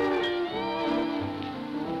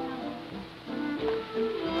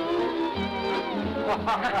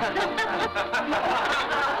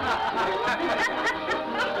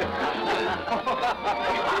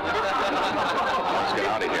 Let's get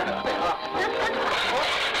out of here.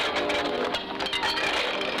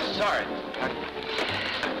 Sorry.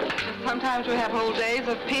 Sometimes we have whole days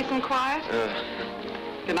of peace and quiet.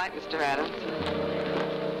 Good night, Mr. Adams.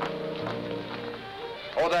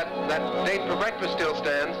 Oh, that date for breakfast still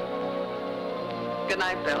stands. Good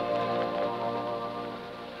night, Bill.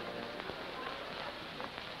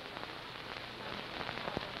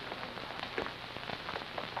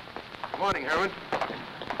 Good morning, Herman.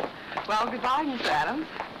 Well, goodbye, Mr. Adams.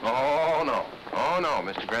 Oh, no. Oh, no.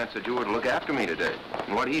 Mr. Grant said you were to look after me today.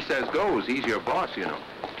 And what he says goes. He's your boss, you know.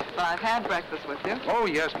 But I've had breakfast with you. Oh,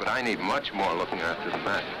 yes, but I need much more looking after than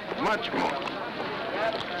that. Much more.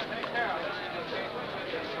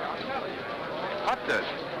 What the?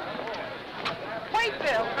 Wait,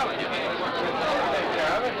 Bill.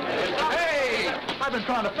 Hey! I've been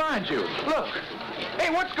trying to find you. Look.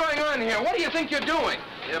 Hey, what's going on here? What do you think you're doing?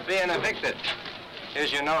 You're being evicted.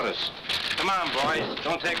 Here's your notice. Come on, boys.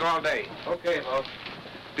 Don't take all day. Okay, boss.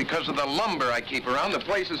 because of the lumber I keep around. The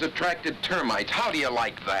place has attracted termites. How do you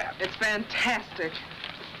like that? It's fantastic.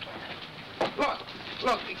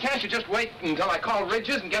 Look, can't you just wait until I call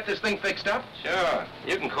Ridges and get this thing fixed up? Sure.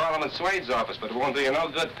 You can call him in Swade's office, but it won't do you no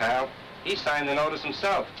good, pal. He signed the notice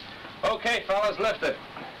himself. Okay, fellas, lift it.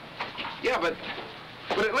 Yeah, but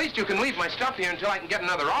at least you can leave my stuff here until I can get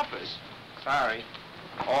another office. Sorry.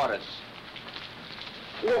 Orders.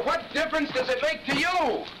 Well, what difference does it make to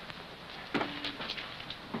you?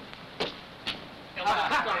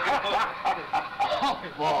 Oh,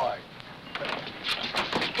 boy.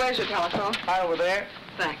 Where's your telephone? Right over there.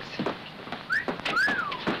 Thanks.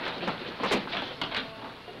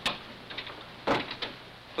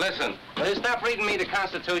 Listen, will you stop reading me the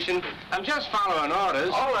Constitution? I'm just following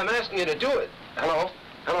orders. All I'm asking you to do it. Hello?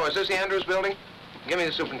 Hello, is this the Andrews building? Give me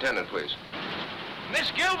the superintendent, please.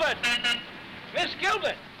 Miss Gilbert! Miss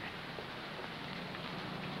Gilbert!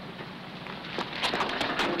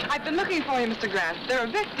 I've been looking for you, Mr. Grant. They're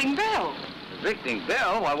evicting Bill. Evicting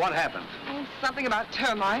Bill? Why, what happened? Oh, something about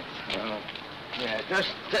termites. Yeah, just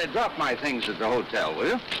drop my things at the hotel, will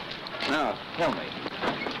you? Now, tell me.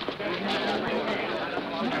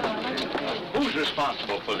 Who's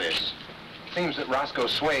responsible for this? Seems that Roscoe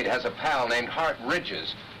Swade has a pal named Hart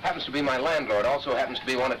Ridges. Happens to be my landlord, also happens to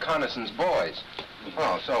be one of Connison's boys.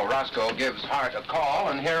 Oh, so Roscoe gives Hart a call,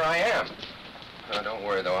 and here I am. Don't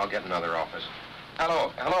worry, though, I'll get another office.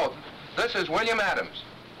 Hello, this is William Adams.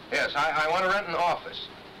 Yes, I want to rent an office.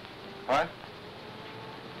 What?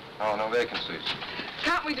 Oh, no vacancies.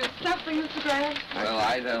 Can't we do something, Mr. Grant? Well,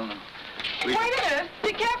 I don't know. Wait a minute.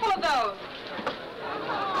 Be careful of those.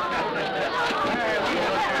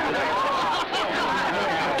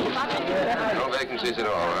 No vacancies at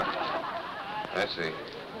all, huh? I see.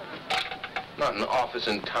 Not an office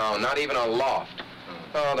in town, not even a loft.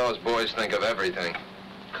 Oh, those boys think of everything.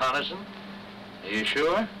 Connison? Are you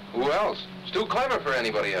sure? Who else? It's too clever for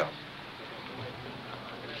anybody else.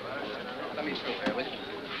 Let me stay there with you.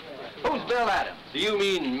 Who's Bill Adams? Do you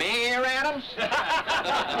mean Mayor Adams?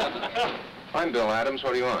 I'm Bill Adams.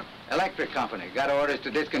 What do you want? Electric company. Got orders to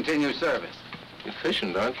discontinue service.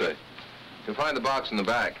 Efficient, aren't they? You'll find the box in the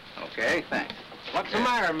back. Okay, thanks. What's the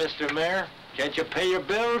matter, Mr. Mayor? Can't you pay your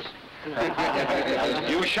bills?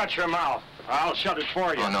 You shut your mouth. I'll shut it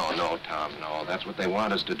for you. Oh, no, Tom, no. That's what they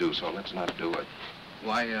want us to do, so let's not do it.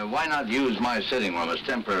 Why not use my sitting room as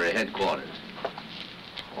temporary headquarters?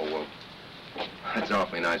 Oh, well, that's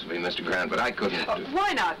awfully nice of you, Mr. Grant, but I couldn't do...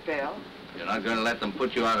 Why not, Bill? You're not going to let them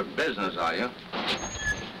put you out of business, are you?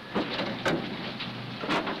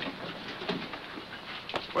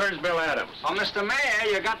 Where's Bill Adams? Oh, Mr.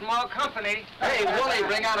 Mayor, you got more company. Hey, Wooly,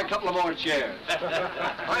 bring out a couple of more chairs.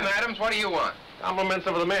 I'm Adams. What do you want? Compliments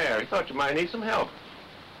of the mayor. He thought you might need some help.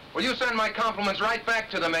 Will you send my compliments right back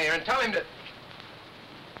to the mayor and tell him to...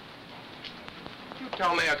 You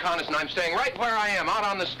tell Mayor Connison I'm staying right where I am, out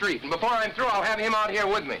on the street. And before I'm through, I'll have him out here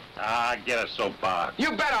with me. Get a soapbox.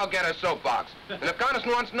 You bet I'll get a soapbox. And if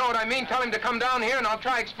Connison wants to know what I mean, tell him to come down here and I'll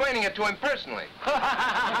try explaining it to him personally.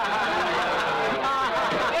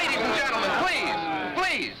 Ladies and gentlemen,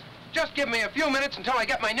 please, just give me a few minutes until I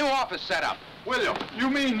get my new office set up. William, you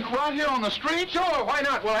mean right here on the street? Sure, why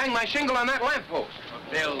not? We'll hang my shingle on that lamppost.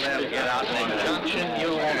 Bill, they'll get out in the junction.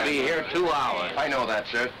 You won't be here 2 hours. I know that,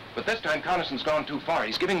 sir. But this time, Connison's gone too far.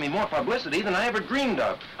 He's giving me more publicity than I ever dreamed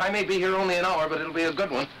of. I may be here only an hour, but it'll be a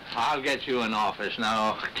good one. I'll get you an office.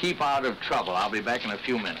 Now, keep out of trouble. I'll be back in a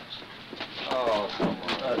few minutes. Oh,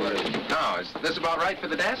 now, is this about right for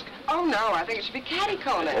the desk? Oh, no, I think it should be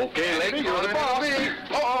catty-corner. Okay, lady, you're the boss.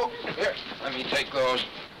 Oh, here, let me take those.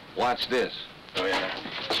 Watch this. Oh, yeah.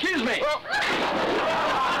 Excuse me.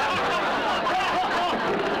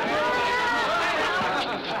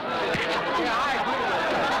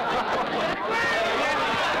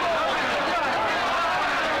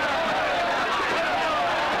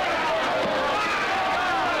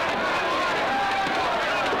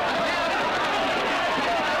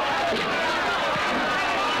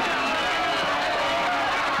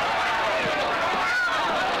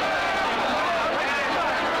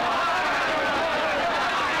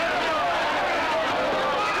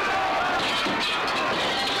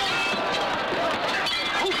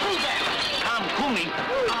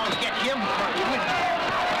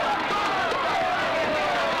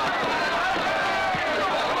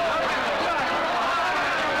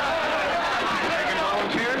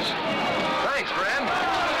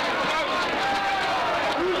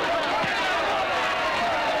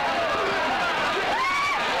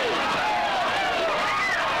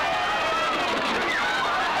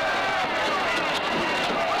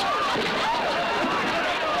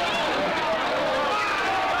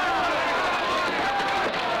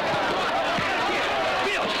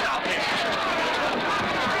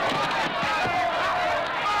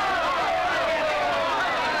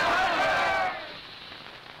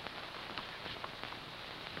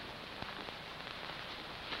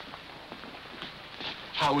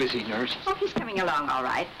 is he, nurse? Oh, he's coming along all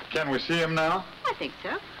right. Can we see him now? I think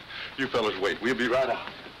so. You fellas wait. We'll be right out.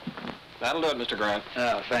 That'll do it, Mr. Grant.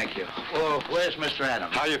 Oh, thank you. Well, where's Mr.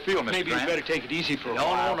 Adams? How you feel, Mr. Maybe Grant? you'd better take it easy for a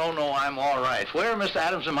while. No, I'm all right. Where are Mr.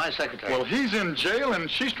 Adams and my secretary? Well, he's in jail, and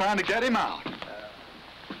she's trying to get him out.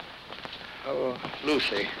 Oh,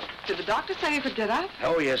 Lucy. Did the doctor say you could get up?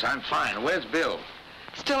 Oh, yes, I'm fine. Where's Bill?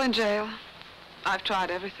 Still in jail. I've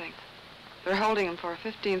tried everything. They're holding him for a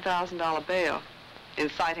 $15,000 bail,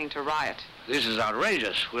 inciting to riot. This is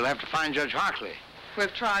outrageous. We'll have to find Judge Hartley.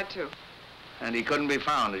 We've tried to. And he couldn't be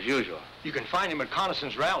found, as usual. You can find him at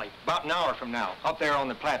Connison's rally, about an hour from now, up there on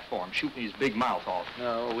the platform, shooting his big mouth off.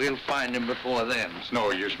 No, we'll find him before then. It's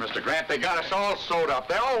no use, Mr. Grant. They got us all sewed up.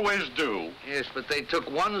 They always do. Yes, but they took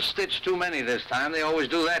one stitch too many this time. They always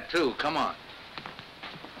do that, too. Come on.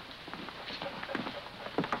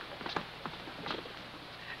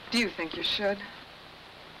 Do you think you should?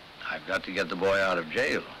 I've got to get the boy out of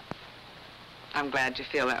jail. I'm glad you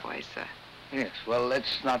feel that way, sir. Yes, well,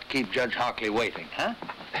 let's not keep Judge Hartley waiting, huh?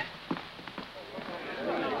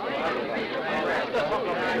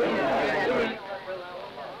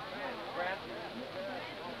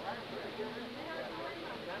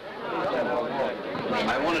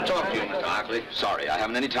 I want to talk to you, Mr. Hartley. Sorry, I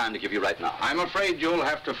haven't any time to give you right now. I'm afraid you'll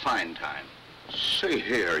have to find time. See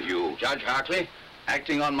here, you... Judge Hartley,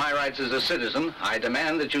 acting on my rights as a citizen, I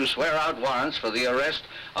demand that you swear out warrants for the arrest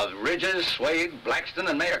of Ridges, Swade, Blackston,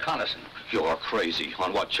 and Mayor Connison. You're crazy.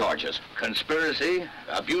 On what charges? Conspiracy,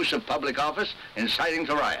 abuse of public office, inciting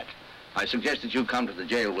to riot. I suggest that you come to the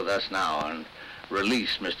jail with us now and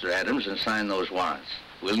release Mr. Adams and sign those warrants.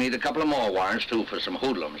 We'll need a couple of more warrants, too, for some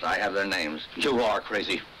hoodlums. I have their names. You are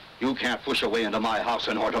crazy. You can't push your way into my house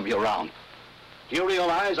and order me around. Do you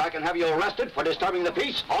realize I can have you arrested for disturbing the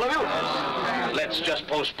peace, all of you? Let's just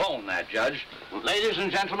postpone that, Judge. Ladies and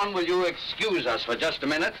gentlemen, will you excuse us for just a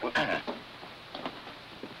minute?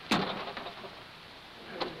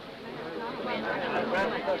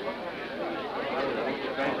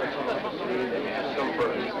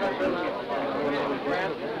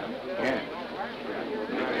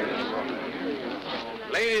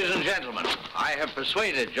 Ladies and gentlemen, I have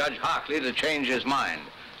persuaded Judge Hartley to change his mind.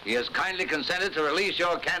 He has kindly consented to release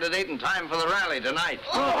your candidate in time for the rally tonight.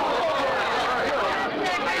 Are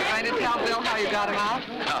you going to tell Bill how you got him out?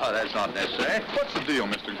 No, that's not necessary. What's the deal,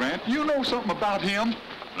 Mr. Grant? You know something about him?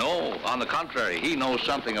 No, on the contrary, he knows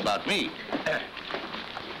something about me.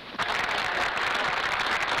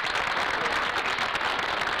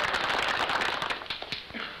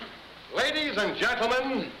 Ladies and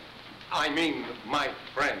gentlemen, I mean my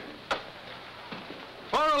friends.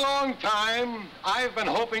 For a long time, I've been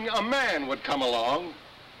hoping a man would come along,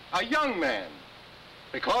 a young man.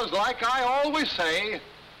 Because like I always say,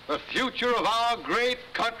 the future of our great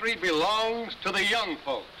country belongs to the young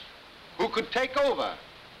folks who could take over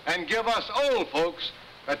and give us old folks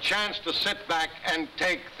a chance to sit back and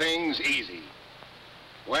take things easy.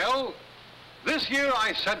 Well, this year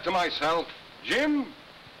I said to myself, Jim,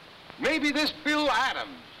 maybe this Bill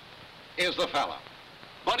Adams is the fella.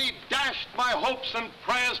 But he dashed my hopes and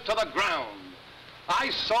prayers to the ground.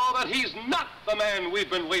 I saw that he's not the man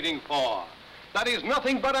we've been waiting for. That he's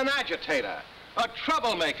nothing but an agitator, a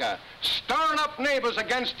troublemaker, stirring up neighbors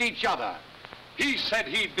against each other. He said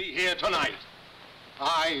he'd be here tonight.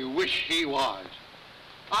 I wish he was.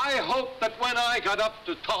 I hoped that when I got up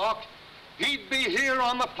to talk, he'd be here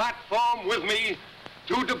on the platform with me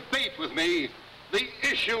to debate with me the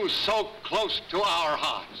issues so close to our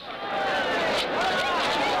hearts.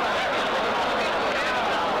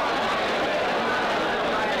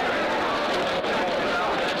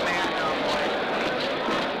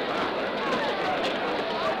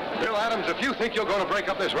 Bill Adams, if you think you're going to break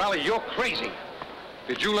up this rally, you're crazy.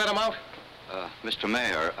 Did you let him out? Mr.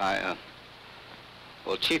 Mayor,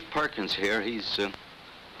 well, Chief Perkins here, he's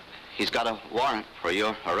got a warrant for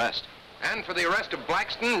your arrest. And for the arrest of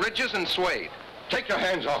Blackston, Ridges, and Swade. Take your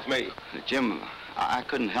hands off me. Jim, I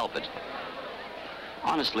couldn't help it.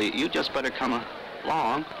 Honestly, you just better come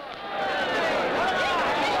along.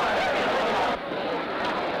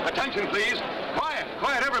 Attention, please. Quiet,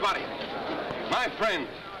 quiet, everybody. My friends,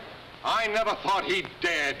 I never thought he'd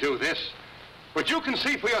dare do this. But you can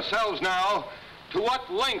see for yourselves now to what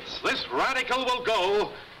lengths this radical will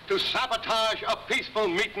go to sabotage a peaceful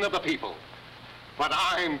meeting of the people. But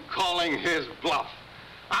I'm calling his bluff.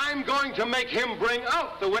 I'm going to make him bring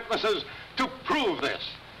out the witnesses to prove this.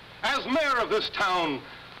 As mayor of this town,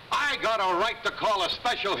 I got a right to call a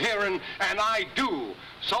special hearing, and I do.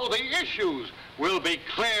 So the issues will be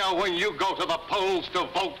clear when you go to the polls to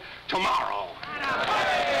vote tomorrow.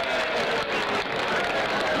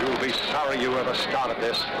 You'll be sorry you ever started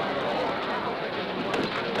this.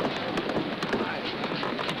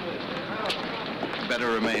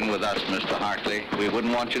 Better remain with us, Mr. Hartley. We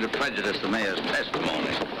wouldn't want you to prejudice the mayor's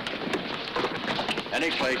testimony.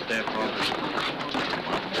 Any place there, folks.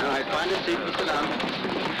 All right, find a seat and sit down.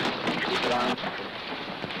 Sit down.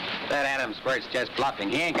 That Adams bird's just bluffing.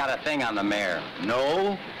 He ain't got a thing on the mayor. No?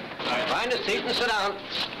 All right, find a seat and sit down.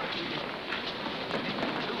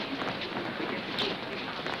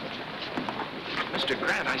 Mr.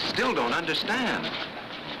 Grant, I still don't understand.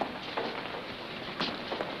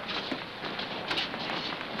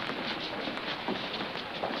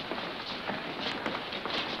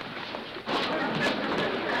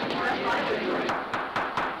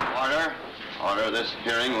 Order. This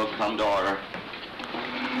hearing will come to order.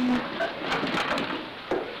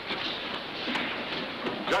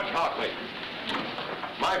 Judge Hartley,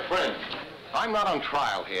 my friend, I'm not on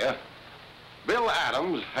trial here. Bill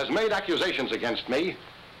Adams has made accusations against me.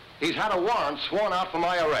 He's had a warrant sworn out for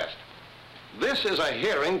my arrest. This is a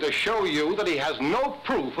hearing to show you that he has no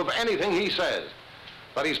proof of anything he says.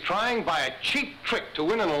 That he's trying by a cheap trick to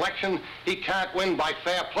win an election he can't win by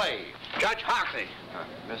fair play. Judge Hartley.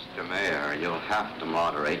 Mr. Mayor, you'll have to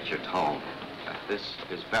moderate your tone. This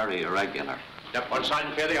is very irregular. Step one side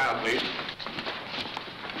and clear the aisle, please.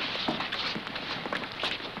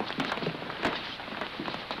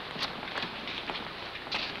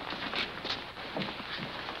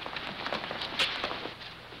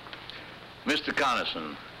 Mr.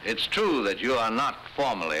 Carlson, it's true that you are not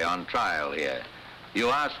formally on trial here. You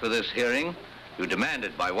asked for this hearing. You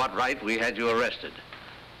demanded by what right we had you arrested.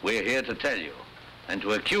 We're here to tell you and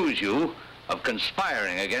to accuse you of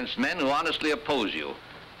conspiring against men who honestly oppose you,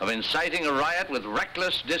 of inciting a riot with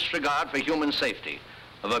reckless disregard for human safety,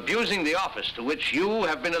 of abusing the office to which you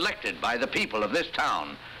have been elected by the people of this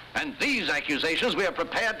town. And these accusations we are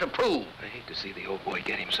prepared to prove. I hate to see the old boy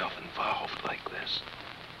get himself involved like this.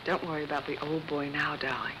 Don't worry about the old boy now,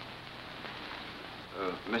 darling.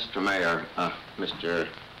 Mr. Mayor, Mr.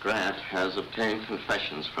 Grant has obtained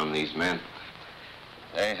confessions from these men.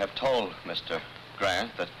 They have told Mr.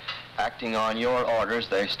 Grant that acting on your orders,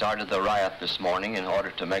 they started the riot this morning in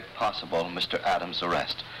order to make possible Mr. Adams'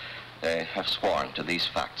 arrest. They have sworn to these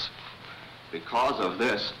facts. Because of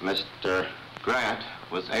this, Mr. Grant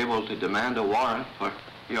was able to demand a warrant for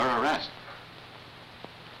your arrest.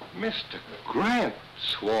 Mr. Grant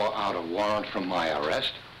swore out a warrant for my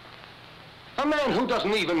arrest. A man who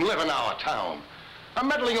doesn't even live in our town. A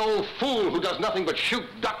meddling old fool who does nothing but shoot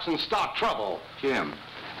ducks and start trouble. Jim,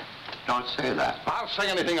 don't say that. I'll say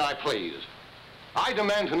anything I please. I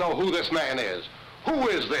demand to know who this man is. Who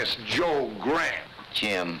is this Joe Grant?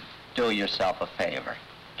 Jim, do yourself a favor.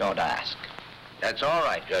 Don't ask. That's all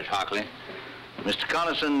right, Judge Hartley. Mr.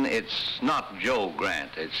 Carlson, it's not Joe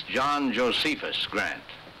Grant. It's John Josephus Grant.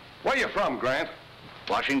 Where you from, Grant?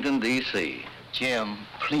 Washington, D.C. Jim,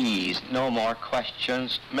 please, no more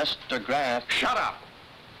questions. Mr. Grant. Shut up.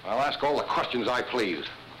 I'll ask all the questions I please.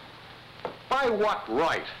 By what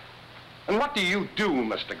right? And what do you do,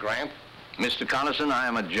 Mr. Grant? Mr. Carlson, I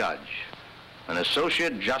am a judge, an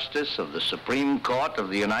associate justice of the Supreme Court of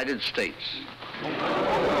the United States.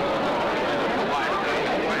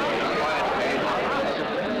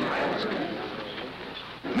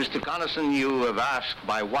 Mr. Carlson, you have asked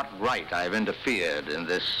by what right I've interfered in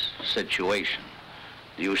this situation.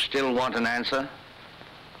 Do you still want an answer?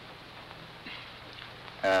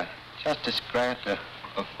 Justice Grant,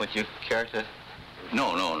 would you care to?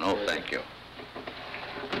 No, thank you.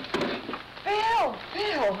 Bill!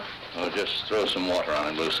 Oh, just throw some water on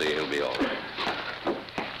him, Lucy. He'll be all right.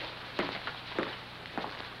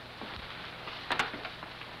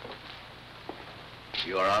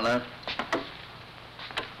 Your Honor,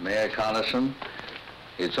 Mayor Carlson,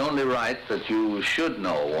 it's only right that you should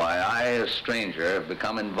know why I, a stranger, have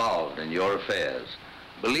become involved in your affairs.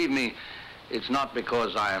 Believe me, it's not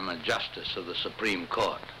because I am a justice of the Supreme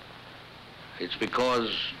Court. It's because,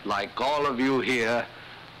 like all of you here,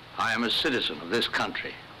 I am a citizen of this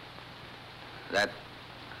country. That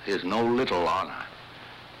is no little honor.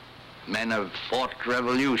 Men have fought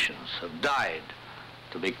revolutions, have died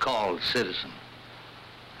to be called citizen.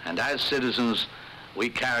 And as citizens, we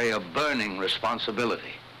carry a burning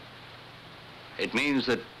responsibility. It means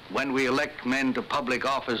that when we elect men to public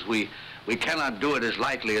office, we cannot do it as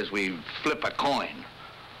lightly as we flip a coin.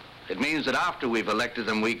 It means that after we've elected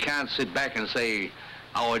them, we can't sit back and say,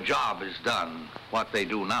 our job is done. What they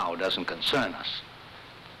do now doesn't concern us.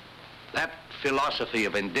 That philosophy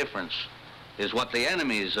of indifference is what the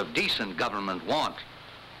enemies of decent government want.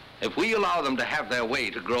 If we allow them to have their way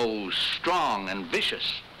to grow strong and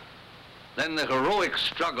vicious, then the heroic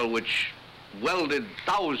struggle which welded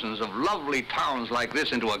thousands of lovely towns like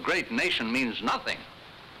this into a great nation means nothing.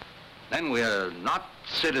 Then we're not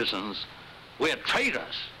citizens, we're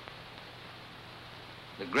traitors.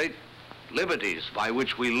 The great liberties by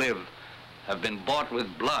which we live have been bought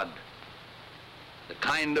with blood. The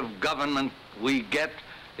kind of government we get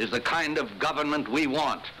is the kind of government we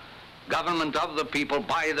want. Government of the people,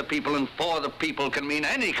 by the people, and for the people can mean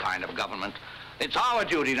any kind of government. It's our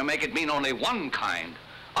duty to make it mean only one kind.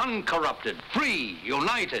 Uncorrupted, free,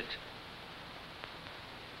 united.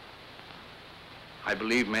 I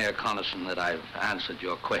believe, Mayor Carlson, that I've answered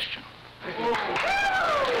your question.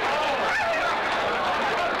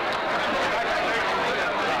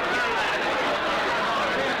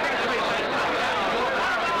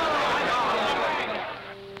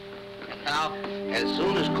 Now, as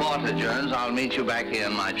soon as court adjourns, I'll meet you back here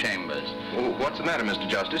in my chambers. Well, what's the matter, Mr.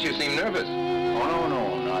 Justice? You seem nervous. Oh,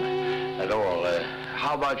 no, not at all.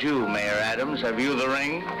 How about you, Mayor Adams? Have you the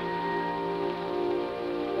ring?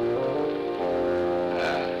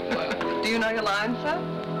 Do you know your lines, sir?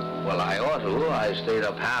 Well, I ought to. I stayed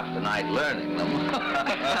up half the night learning them.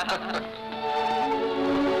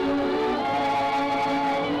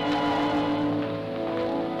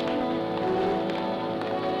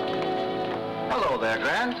 Hello there,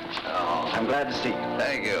 Grant. Oh, I'm glad to see you.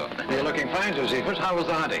 thank you. You're looking fine, Josephus. How was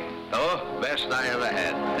the hunting? Oh, best I ever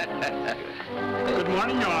had. Good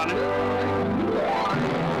morning, Your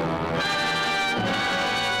Honor.